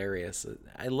is hilarious.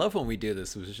 I love when we do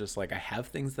this. It was just like, I have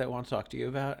things that I want to talk to you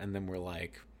about, and then we're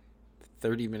like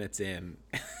 30 minutes in,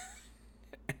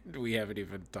 and we haven't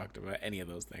even talked about any of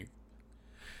those things.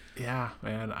 Yeah,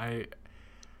 man, I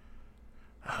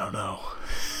don't know.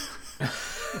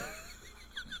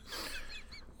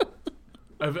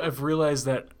 I've realized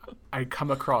that I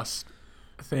come across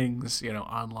things,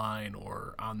 online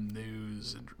or on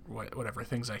news and whatever,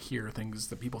 things I hear, things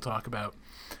that people talk about,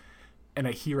 and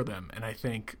I hear them and I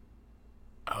think,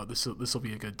 oh, this will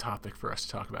be a good topic for us to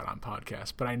talk about on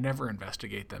podcast, but I never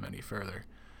investigate them any further.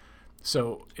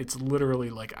 So it's literally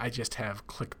like I just have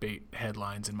clickbait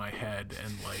headlines in my head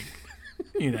and like,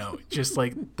 just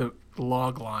like the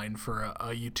log line for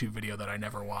a YouTube video that I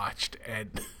never watched.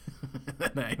 And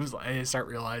then I start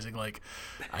realizing like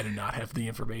I do not have the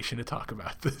information to talk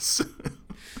about this.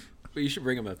 But you should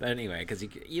bring them up anyway, because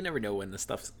you never know when the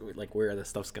stuff's like where the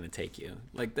stuff's going to take you.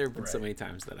 Like there have been so many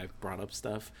times that I've brought up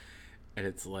stuff and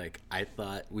it's like I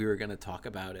thought we were going to talk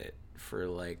about it for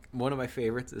like one of my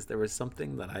favorites is there was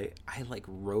something that I like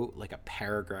wrote like a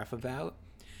paragraph about,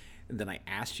 and then I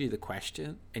asked you the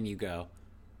question and you go,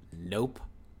 nope.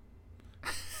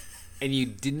 And you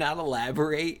did not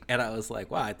elaborate, and I was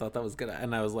like, wow, I thought that was gonna,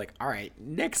 and I was like, all right,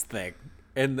 next thing.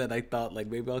 And then I thought like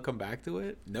maybe I'll come back to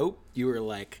it. Nope. You were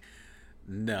like,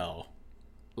 no.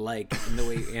 Like, and the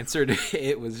way you answered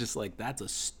it was just like, that's a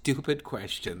stupid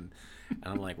question. And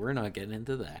I'm like, we're not getting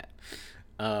into that.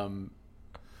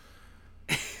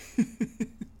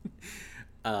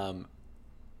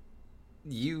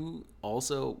 You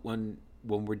also, when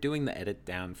we're doing the edit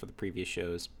down for the previous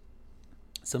shows,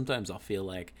 sometimes I'll feel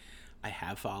like I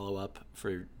have follow-up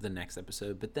for the next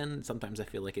episode, but then sometimes I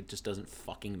feel like it just doesn't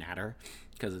fucking matter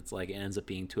because it's like it ends up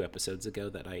being 2 episodes ago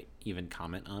that I even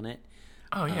comment on it.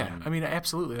 Oh yeah, I mean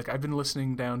absolutely. Like I've been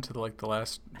listening down to the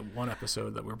last 1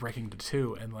 episode that we're breaking to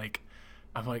 2, and like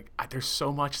I'm like there's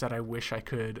so much that I wish I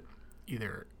could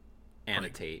either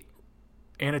Annotate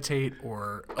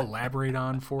or elaborate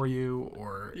on for you,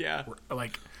 or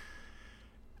like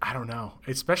I don't know.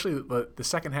 Especially the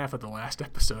second half of the last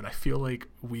episode, I feel like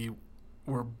we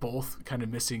were both kind of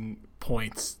missing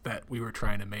points that we were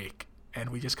trying to make, and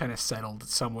we just kind of settled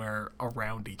somewhere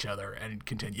around each other and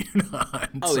continued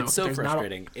on. Oh, it's so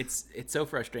frustrating. It's so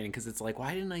frustrating because it's like,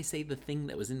 why didn't I say the thing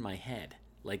that was in my head?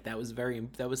 Like that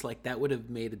would have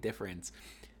made a difference.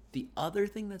 The other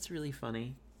thing that's really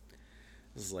funny,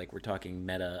 this is like we're talking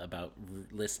meta about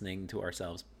listening to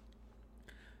ourselves.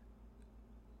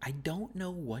 I don't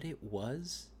know what it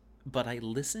was, but I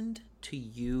listened to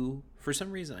you. For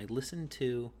some reason, I listened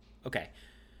to... Okay,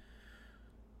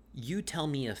 You tell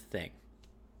me a thing.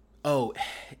 Oh,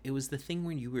 it was the thing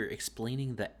when you were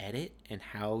explaining the edit and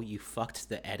how you fucked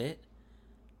the edit.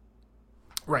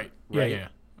 Right. Right? Yeah.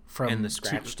 From and the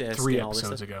scratch disc 3 and all this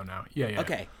episodes stuff. ago now. Yeah.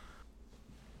 Okay.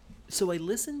 So I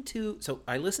listened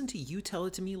to you tell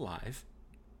it to me live.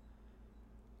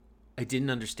 I didn't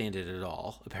understand it at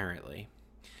all, apparently.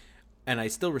 And I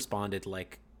still responded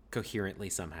like coherently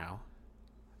somehow.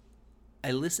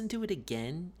 I listened to it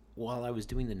again while I was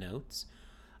doing the notes.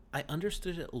 I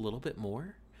understood it a little bit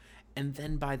more. And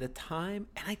then by the time,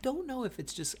 and I don't know if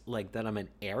it's just like that I'm an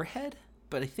airhead,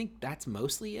 but I think that's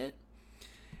mostly it.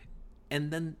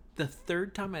 And then the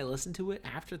third time I listened to it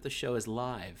after the show is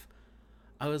live,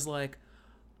 I was like,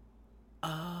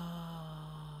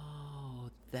 oh,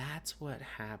 that's what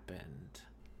happened.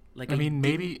 Like, I mean,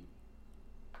 maybe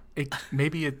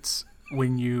it's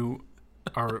when you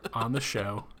are on the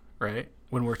show, right?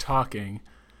 When we're talking,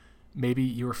 maybe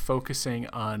you're focusing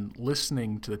on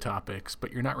listening to the topics,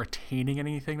 but you're not retaining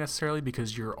anything necessarily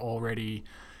because you've already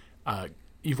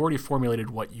formulated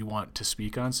what you want to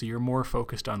speak on. So you're more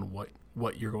focused on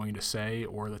what you're going to say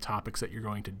or the topics that you're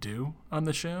going to do on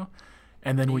the show.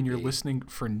 And then when you're listening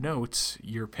for notes,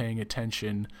 you're paying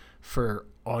attention for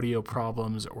audio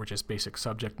problems or just basic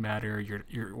subject matter.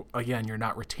 You're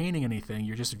not retaining anything.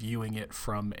 You're just viewing it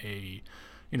from a,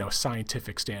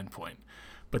 scientific standpoint.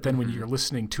 But then when you're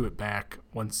listening to it back,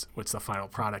 once it's the final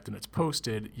product and it's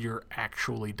posted, you're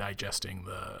actually digesting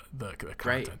the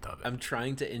content of it. I'm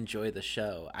trying to enjoy the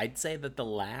show. I'd say that the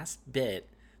last bit,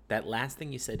 that last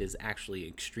thing you said is actually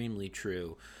extremely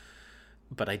true.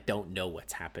 But I don't know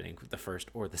what's happening with the first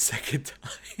or the second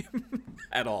time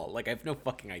at all. Like, I have no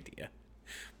fucking idea.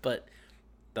 But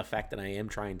the fact that I am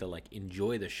trying to, like,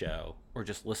 enjoy the show or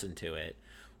just listen to it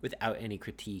without any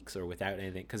critiques or without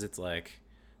anything, because it's like,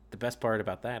 the best part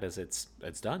about that is it's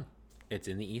done. It's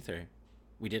in the ether.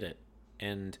 We did it.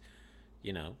 And,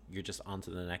 you're just on to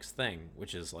the next thing,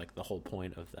 which is, like, the whole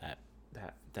point of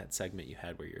that segment you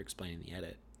had where you're explaining the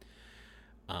edit.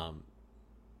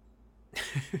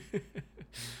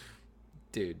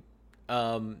 Dude,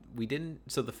 we didn't.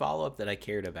 So the follow-up that I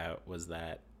cared about was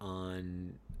that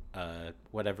on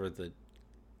whatever the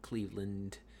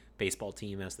Cleveland baseball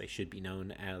team, as they should be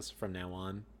known as from now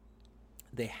on,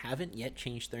 they haven't yet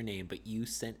changed their name, but you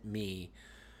sent me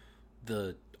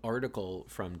the article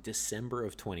from December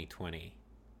of 2020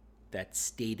 that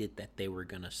stated that they were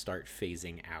going to start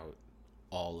phasing out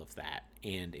all of that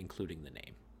and including the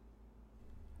name.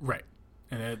 Right.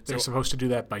 And they're supposed to do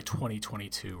that by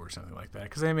 2022 or something like that.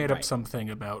 Because they made up something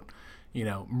about,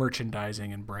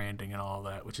 merchandising and branding and all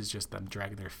that, which is just them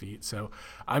dragging their feet. So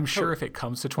I'm sure if it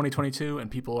comes to 2022 and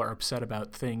people are upset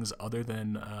about things other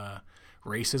than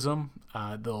racism,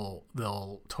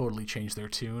 they'll totally change their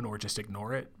tune or just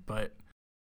ignore it. But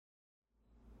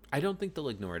I don't think they'll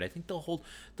ignore it. I think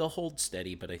they'll hold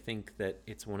steady. But I think that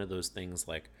it's one of those things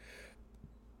like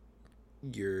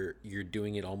you're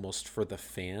doing it almost for the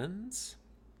fans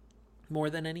more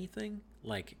than anything.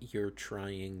 Like, you're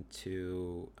trying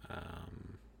to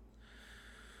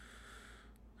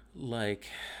like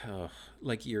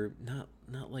you're not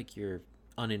like you're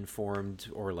uninformed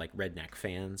or like redneck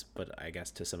fans, but I guess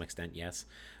to some extent yes,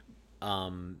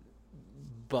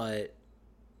 but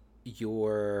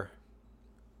your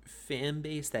fan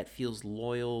base that feels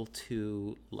loyal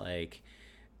to like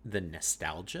the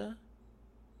nostalgia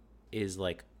is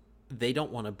like, they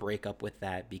don't want to break up with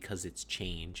that because it's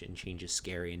change, and change is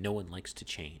scary, and no one likes to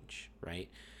change, right?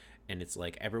 And it's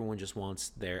like everyone just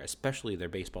wants especially their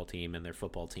baseball team and their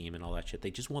football team and all that shit,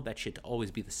 they just want that shit to always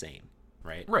be the same,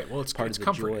 right? Right. Well, it's part of the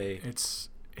comforting. Joy.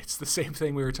 It's the same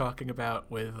thing we were talking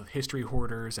about with history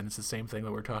hoarders, and it's the same thing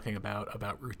that we're talking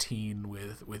about routine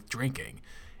with drinking.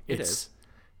 It's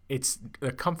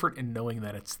the comfort in knowing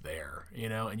that it's there,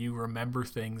 and you remember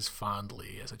things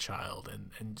fondly as a child,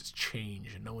 and just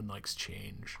change, and no one likes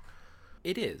change.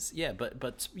 It is, yeah,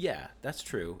 but yeah, that's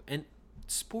true. And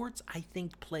sports, I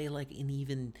think, play like an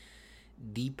even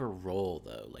deeper role,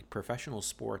 though. Like, professional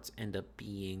sports end up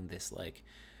being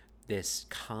this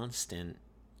constant,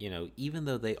 even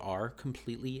though they are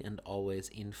completely and always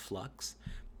in flux,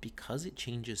 because it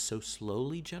changes so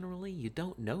slowly generally, you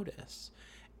don't notice.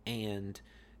 And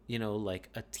like,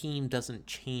 a team doesn't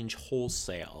change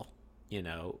wholesale,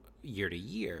 year to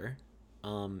year.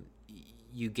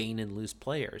 You gain and lose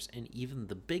players. And even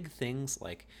the big things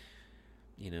like,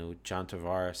 John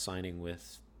Tavares signing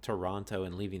with Toronto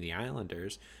and leaving the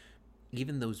Islanders,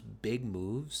 even those big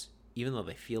moves, even though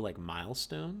they feel like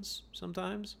milestones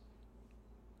sometimes,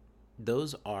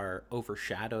 those are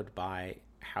overshadowed by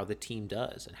how the team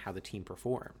does and how the team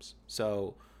performs.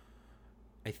 So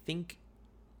I think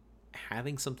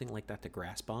having something like that to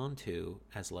grasp onto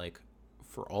as like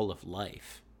for all of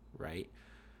life, right?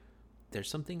 There's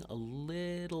something a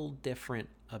little different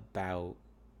about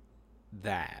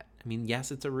that. I mean,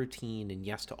 yes, it's a routine, and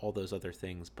yes to all those other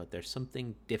things, but there's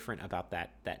something different about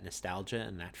that nostalgia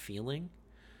and that feeling.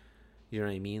 You know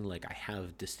what I mean? Like, I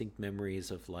have distinct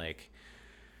memories of, like,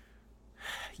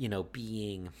 you know,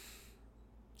 being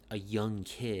a young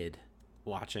kid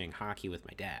watching hockey with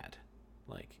my dad.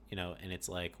 Like, you know, and it's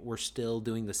like we're still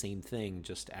doing the same thing,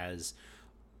 just as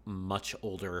much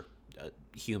older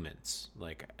humans.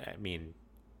 Like, I mean,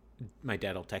 my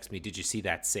dad will text me, "Did you see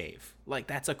that save?" Like,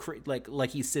 that's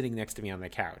like he's sitting next to me on the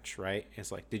couch, right?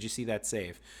 It's like, "Did you see that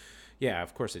save?" Yeah,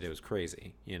 of course I did. It was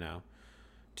crazy, you know.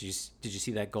 Did you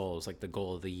see that goal? It was like the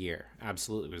goal of the year.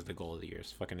 Absolutely, it was the goal of the year.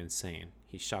 It's fucking insane.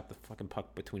 He shot the fucking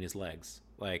puck between his legs,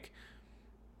 like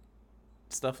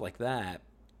stuff like that.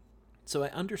 So I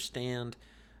understand.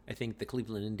 I think the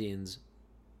Cleveland Indians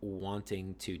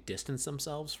wanting to distance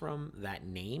themselves from that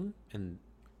name and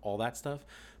all that stuff,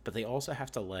 but they also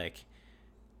have to, like,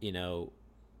 you know,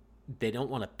 they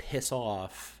don't want to piss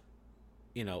off,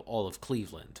 you know, all of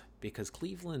Cleveland, because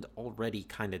Cleveland already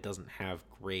kind of doesn't have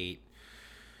great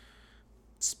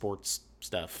sports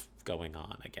stuff going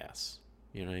on, I guess.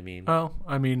 You know what I mean? Well,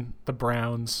 I mean, the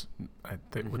Browns,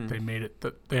 they made it.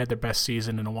 They had their best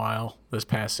season in a while this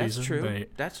past season.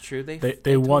 That's true.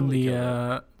 They won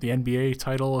the NBA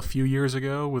title a few years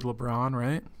ago with LeBron,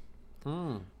 right?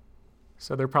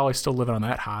 So they're probably still living on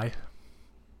that high.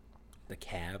 The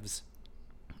Cavs.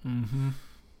 Mm-hmm.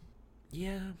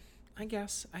 Yeah, I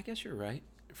guess you're right.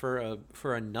 For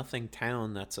a nothing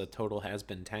town that's a total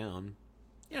has-been town.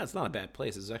 Yeah, it's not a bad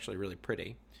place. It's actually really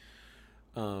pretty.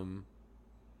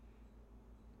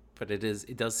 But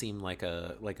it does seem like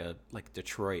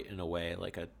Detroit in a way,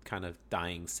 like a kind of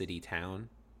dying city town.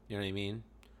 You know what I mean?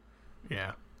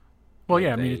 Yeah. Well, like,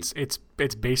 yeah. I mean,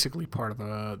 it's basically part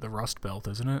of the Rust Belt,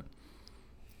 isn't it?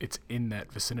 It's in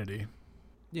that vicinity.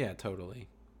 Yeah, totally.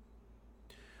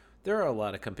 There are a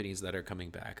lot of companies that are coming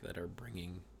back that are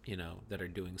bringing, you know, that are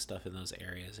doing stuff in those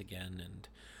areas again, and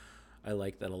I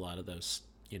like that a lot of those,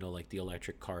 you know, like the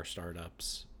electric car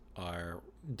startups are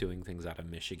doing things out of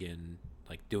Michigan,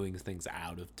 like doing things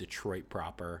out of Detroit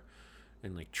proper,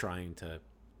 and like trying to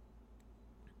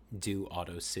do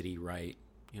Auto City right.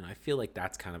 You know, I feel like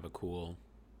that's kind of a cool,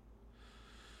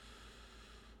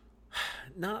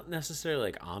 not necessarily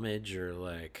like homage or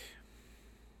like,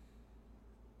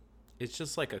 it's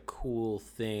just like a cool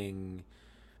thing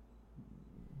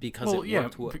because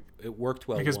it worked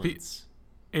well because once.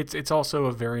 It's also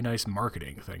a very nice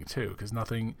marketing thing too, because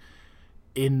nothing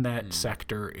in that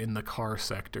sector, in the car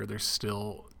sector, there's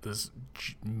still this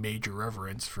major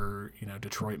reverence for, you know,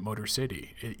 Detroit Motor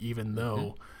City, even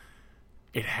though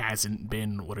it hasn't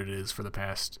been what it is for the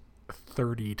past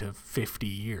 30 to 50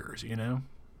 years, you know?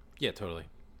 Yeah, totally.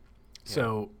 Yeah.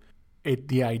 So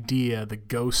the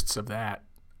ghosts of that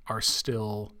are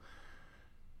still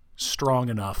strong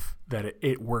enough that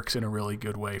it works in a really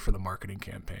good way for the marketing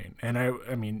campaign. And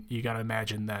I mean, you got to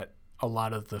imagine that a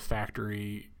lot of the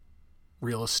factory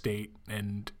real estate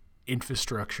and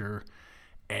infrastructure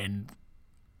and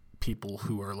people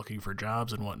who are looking for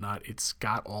jobs and whatnot, it's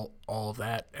got all of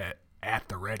that at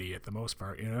the ready at the most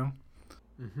part, you know?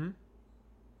 Mm-hmm.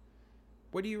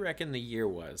 What do you reckon the year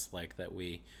was, like, that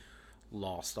we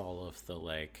lost all of the,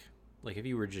 like if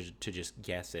you were to just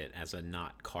guess it as a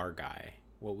not car guy,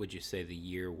 what would you say the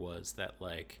year was that,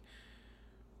 like,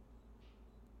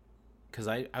 because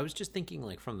I was just thinking,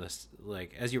 like, from this,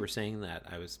 like, as you were saying that,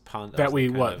 I was pondering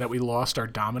that we lost our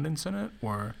dominance in it,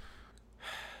 or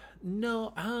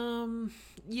no,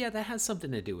 yeah, that has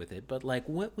something to do with it. But, like,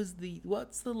 what's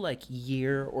the like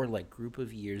year or like group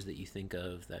of years that you think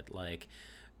of that, like,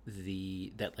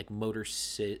 Motor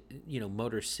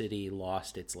City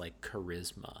lost its, like,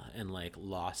 charisma and, like,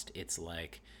 lost its,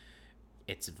 like,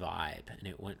 its vibe, and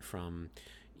it went from,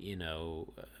 you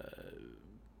know,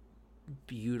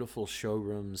 beautiful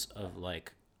showrooms of,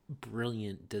 like,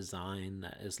 brilliant design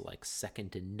that is, like,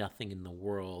 second to nothing in the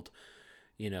world,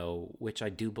 you know, which I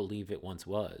do believe it once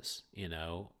was, you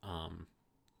know,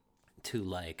 to,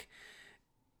 like,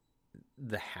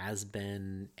 the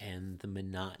has-been and the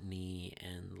monotony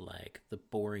and, like, the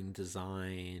boring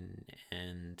design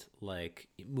and, like,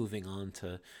 moving on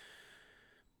to,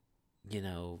 you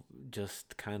know,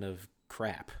 just kind of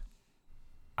crap.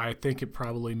 I think it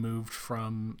probably moved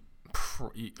from,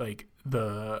 like,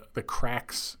 the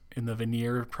cracks in the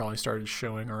veneer probably started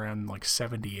showing around, like,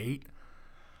 78.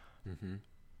 Mm-hmm.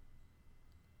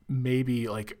 Maybe,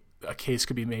 like, a case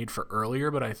could be made for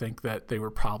earlier, but I think that they were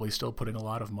probably still putting a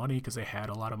lot of money because they had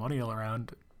a lot of money all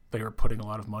around they were putting a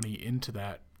lot of money into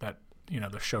that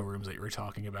the showrooms that you were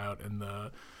talking about and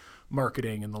the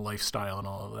marketing and the lifestyle and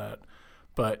all of that.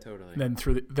 But Totally. then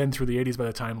through the 80s, by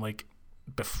the time like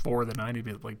before the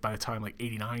 90s, like by the time like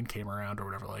 89 came around or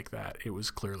whatever like that, it was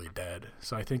clearly dead.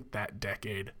 So I think that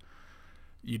decade,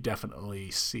 you definitely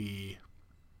see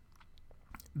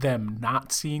them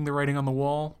not seeing the writing on the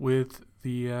wall with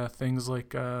the things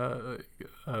like the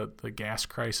gas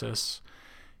crisis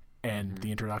and the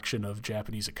introduction of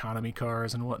Japanese economy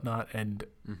cars and whatnot, and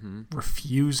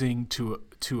refusing to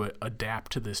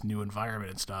adapt to this new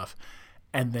environment and stuff.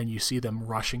 And then you see them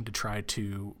rushing to try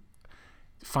to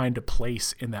find a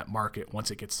place in that market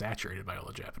once it gets saturated by all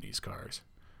the Japanese cars.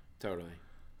 Totally.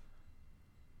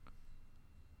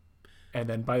 And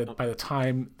then by the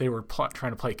time they were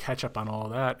trying to play catch up on all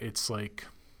of that, it's like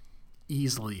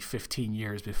easily 15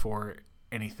 years before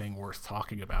anything worth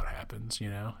talking about happens,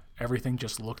 Everything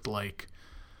just looked like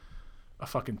a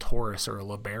fucking Taurus or a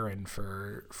LeBaron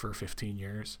for 15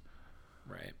 years.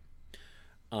 Right.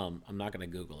 I'm not going to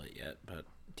Google it yet, but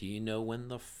do you know when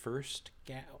the first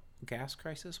gas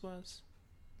crisis was?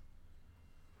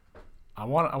 I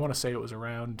want to say it was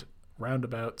around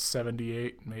about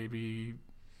 78, maybe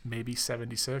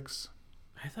 76.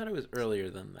 I thought it was earlier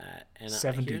than that. And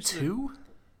 72?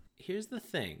 Here's the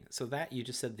thing. So that you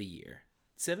just said the year.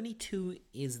 72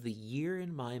 is the year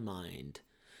in my mind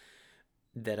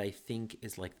that I think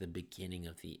is like the beginning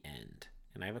of the end.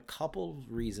 And I have a couple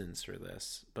reasons for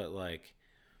this, but like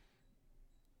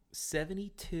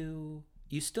 72,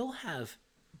 you still have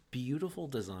beautiful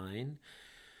design,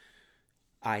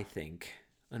 I think,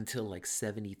 until like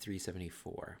 73,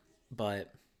 74.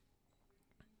 But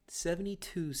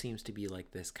 72 seems to be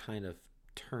like this kind of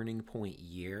turning point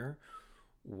year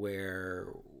where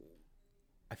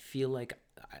I feel like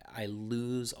I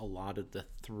lose a lot of the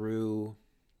through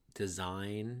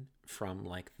design from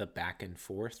like the back and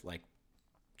forth. Like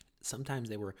sometimes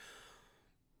they were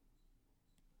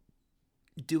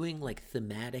doing like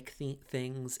thematic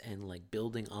things and like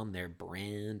building on their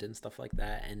brand and stuff like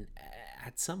that. And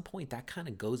at some point that kind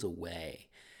of goes away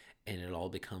and it all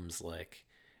becomes like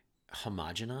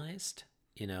homogenized,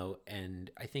 and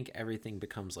I think everything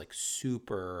becomes like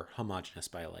super homogenous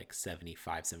by like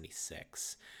 75,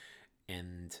 76.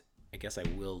 And I guess I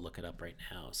will look it up right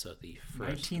now. So the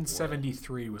first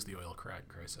 1973 was the oil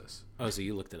crisis. Oh, so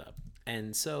you looked it up.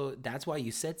 And so that's why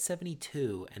you said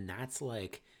 72, and that's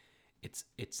like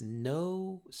it's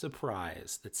no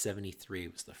surprise that 73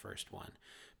 was the first one,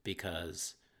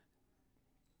 because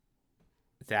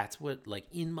that's what, like,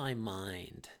 in my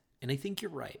mind, and I think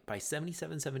you're right, by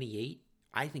 77, 78,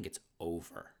 I think it's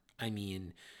over. I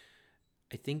mean,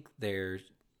 I think they're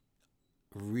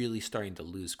really starting to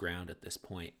lose ground at this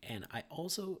point. And I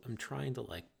also am trying to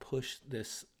like push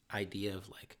this idea of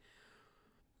like,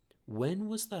 when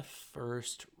was the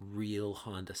first real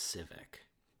Honda Civic?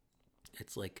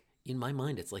 It's like, in my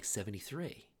mind, it's like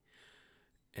 73.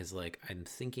 As like, I'm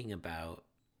thinking about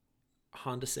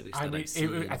Honda Civics that I've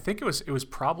seen. I think it was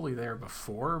probably there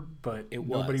before, but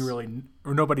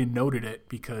nobody noted it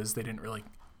because they didn't really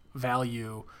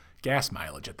value gas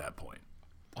mileage at that point.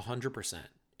 100%.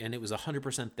 And it was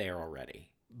 100% there already.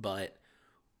 But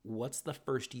what's the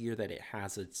first year that it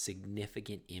has a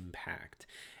significant impact?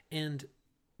 And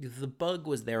the bug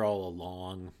was there all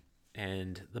along,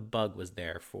 and the bug was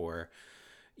there for,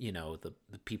 the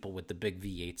people with the big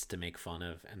V8s to make fun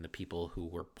of, and the people who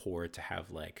were poor to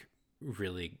have like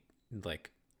really like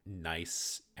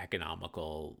nice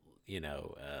economical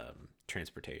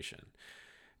transportation,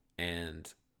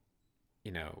 and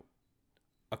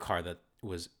a car that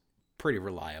was pretty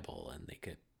reliable and they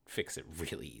could fix it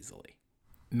really easily.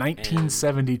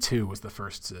 1972 was the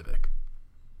first Civic.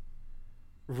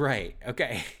 Right.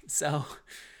 Okay. So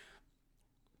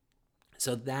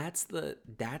that's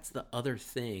the other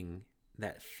thing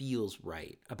that feels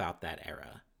right about that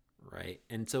era, right?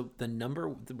 And so the number,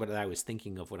 what I was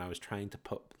thinking of when I was trying to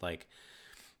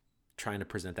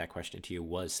present that question to you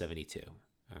was 72.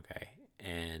 Okay.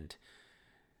 And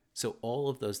so all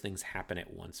of those things happen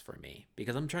at once for me,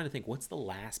 because I'm trying to think, what's the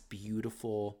last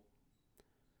beautiful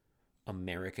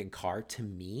American car to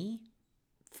me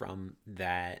from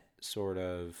that sort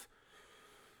of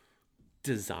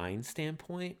design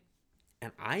standpoint?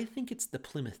 And I think it's the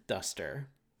Plymouth Duster,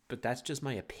 but that's just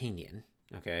my opinion.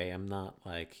 Okay. I'm not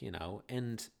like,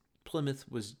 and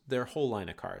Plymouth was their whole line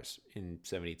of cars in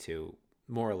 72,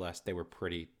 more or less. They were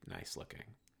pretty nice looking.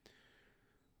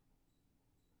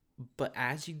 But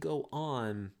as you go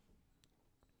on,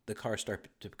 the cars start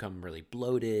to become really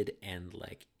bloated, and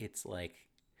like it's like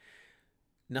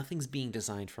nothing's being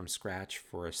designed from scratch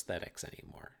for aesthetics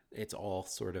anymore. It's all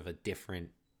sort of a different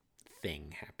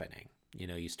thing happening. You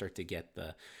know, you start to get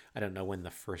I don't know when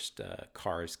the first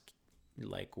cars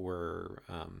like were,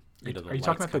 you know, are you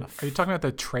talking about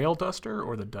the Trail Duster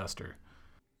or the Duster?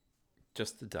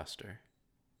 Just the Duster.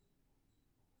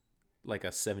 Like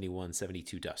a 71,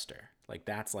 72 Duster. Like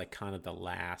that's like kind of the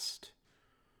last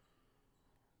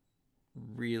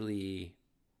really,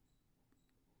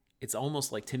 it's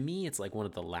almost like, to me, it's like one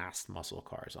of the last muscle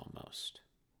cars almost.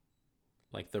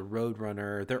 Like the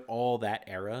Roadrunner, they're all that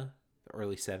era, the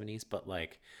early 70s, but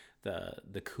like the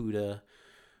Cuda,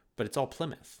 but it's all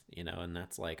Plymouth, you know, and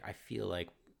that's like, I feel like,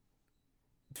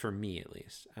 for me at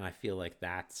least, and I feel like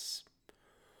that's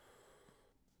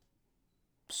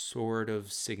sort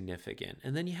of significant.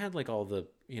 And then you had like all the,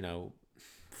 you know,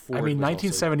 Ford, I mean,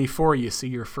 1974, you see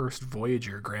your first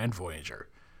Voyager, Grand Voyager,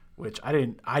 which I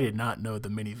did not know the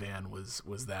minivan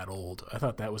was that old. I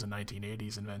thought that was a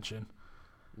 1980s invention.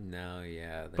 No,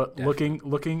 yeah. But looking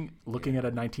at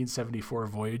a 1974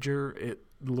 Voyager, it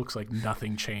looks like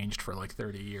nothing changed for like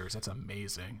 30 years. That's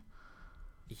amazing.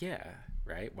 Yeah,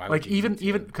 right? Why like would you even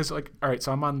because like, all right,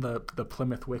 so I'm on the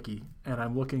Plymouth Wiki and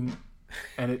I'm looking,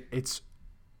 and it's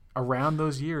around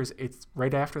those years. It's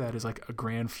right after that is like a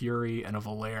Grand Fury and a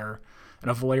Volare,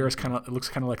 and a Volare is looks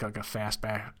kind of like a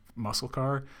fastback muscle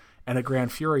car, and a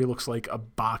Grand Fury looks like a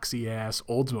boxy ass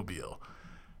Oldsmobile.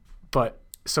 But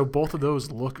so both of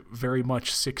those look very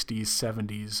much 60s,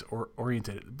 70s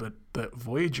oriented, but the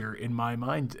Voyager, in my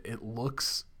mind, it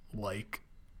looks like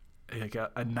a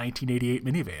 1988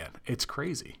 minivan. It's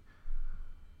crazy.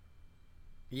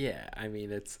 Yeah, I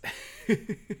mean, it's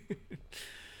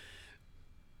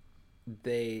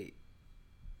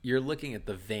you're looking at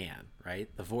the van, right?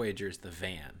 The Voyager's the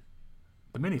van.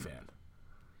 The minivan.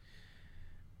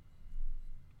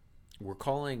 We're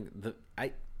calling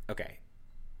okay.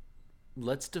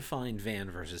 Let's define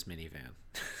van versus minivan.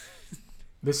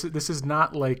 This is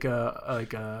not like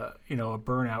a you know, a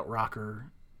burnout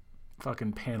rocker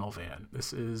fucking panel van.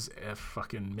 This is a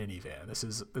fucking minivan. This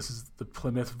is the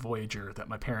Plymouth Voyager that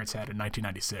my parents had in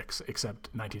 1996, except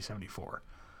 1974.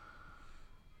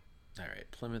 All right,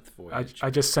 Plymouth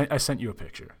Voyager. I sent you a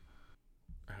picture.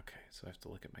 Okay, so I have to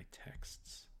look at my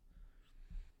texts.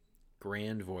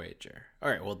 Grand Voyager. All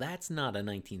right, well, that's not a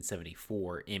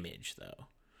 1974 image, though.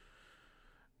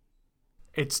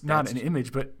 It's not an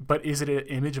image, but is it an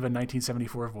image of a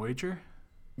 1974 Voyager?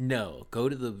 No, go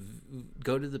to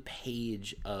the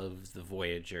page of the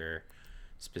Voyager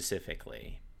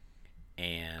specifically,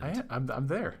 and I'm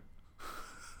there.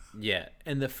 Yeah,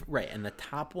 and the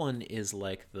top one is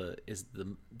like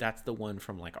that's the one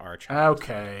from like our childhood.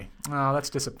 Okay, oh, that's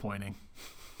disappointing.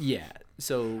 Yeah,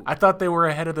 so I thought they were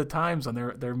ahead of the times on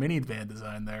their minivan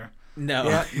design there. No,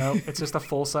 yeah, no, it's just a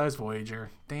full size Voyager.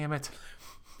 Damn it.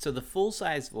 So the full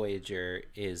size Voyager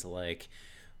is like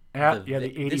the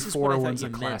 84 one's a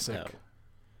classic. Meant,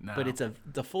 no.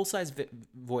 But the full size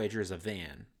Voyager is a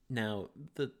van. Now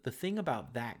the thing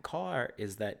about that car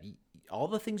is that all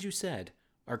the things you said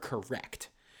are correct,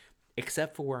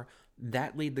 except for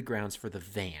that laid the grounds for the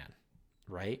van,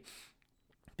 right?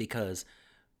 Because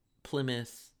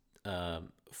Plymouth,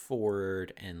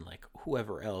 Ford, and like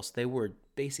whoever else, they were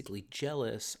basically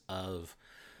jealous of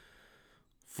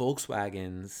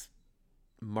Volkswagen's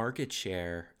market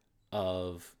share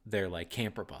of their like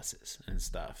camper buses and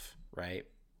stuff, right?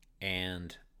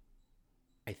 And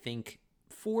I think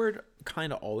Ford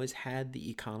kind of always had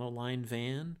the Econoline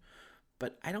van,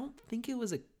 but I don't think it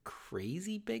was a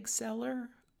crazy big seller.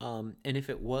 And if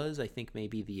it was, I think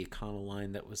maybe the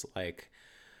Econoline that was like,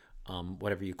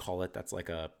 whatever you call it, that's like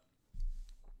a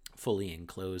fully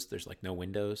enclosed, there's like no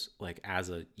windows, like as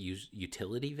a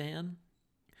utility van.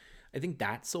 I think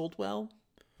that sold well.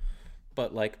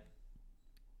 But like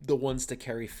the ones to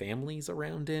carry families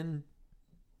around in,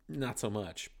 not so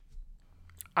much.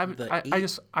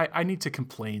 I need to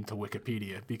complain to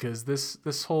Wikipedia because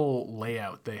this whole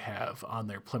layout they have on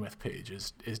their Plymouth page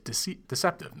is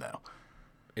deceptive now.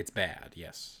 It's bad,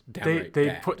 yes. They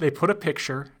bad. put a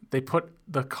picture, they put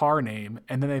the car name,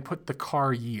 and then they put the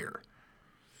car year.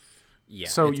 Yeah.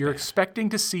 So you're expecting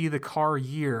to see the car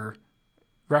year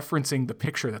referencing the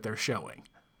picture that they're showing.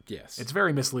 Yes. It's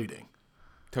very misleading.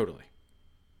 Totally.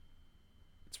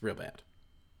 It's real bad.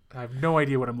 I have no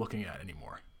idea what I'm looking at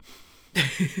anymore.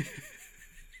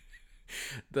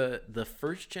 The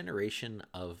first generation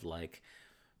of like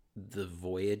the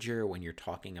Voyager, when you're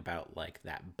talking about like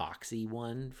that boxy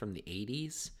one from the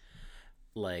 80s,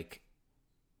 like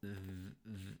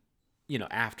you know,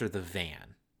 after the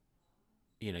van,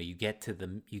 you know, you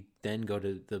then go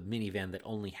to the minivan that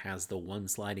only has the one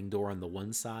sliding door on the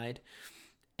one side,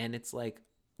 and it's like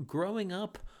growing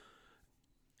up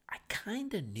I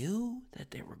kind of knew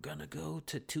that they were going to go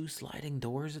to 2 sliding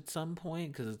doors at some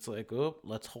point, because it's like, oh,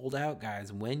 let's hold out,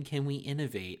 guys. When can we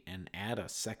innovate and add a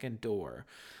second door?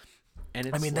 And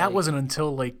it's that wasn't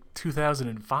until like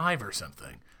 2005 or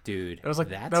something. Dude, it was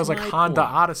like Honda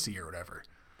Odyssey or whatever.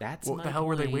 What the hell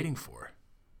were they waiting for?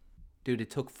 Dude, it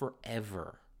took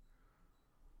forever.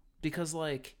 Because,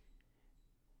 like,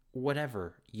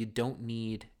 whatever, you don't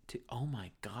need to... Oh, my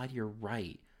God, you're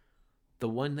right. The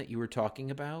one that you were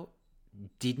talking about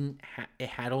it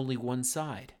had only one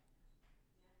side.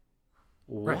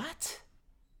 Right. What?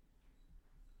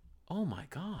 Oh, my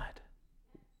God.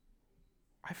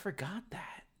 I forgot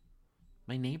that.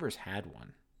 My neighbors had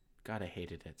one. God, I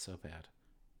hated it so bad.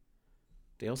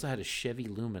 They also had a Chevy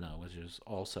Lumina, which was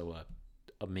also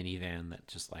a minivan that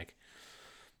just, like...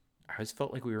 I always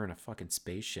felt like we were in a fucking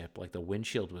spaceship. Like, the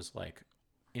windshield was, like,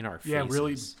 in our faces. Yeah,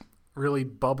 really, really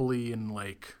bubbly and,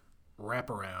 like,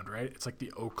 wraparound, right? It's like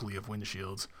the Oakley of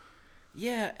windshields.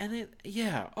 Yeah, and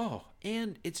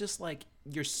and it's just, like,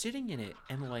 you're sitting in it,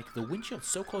 and, like, the windshield's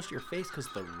so close to your face because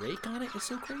the rake on it is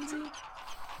so crazy.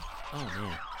 Oh,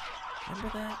 man. Remember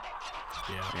that?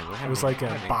 Yeah. Man, it was like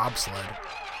a bobsled.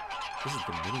 This is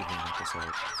the minivan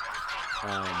episode.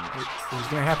 It was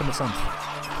going to happen at some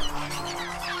point.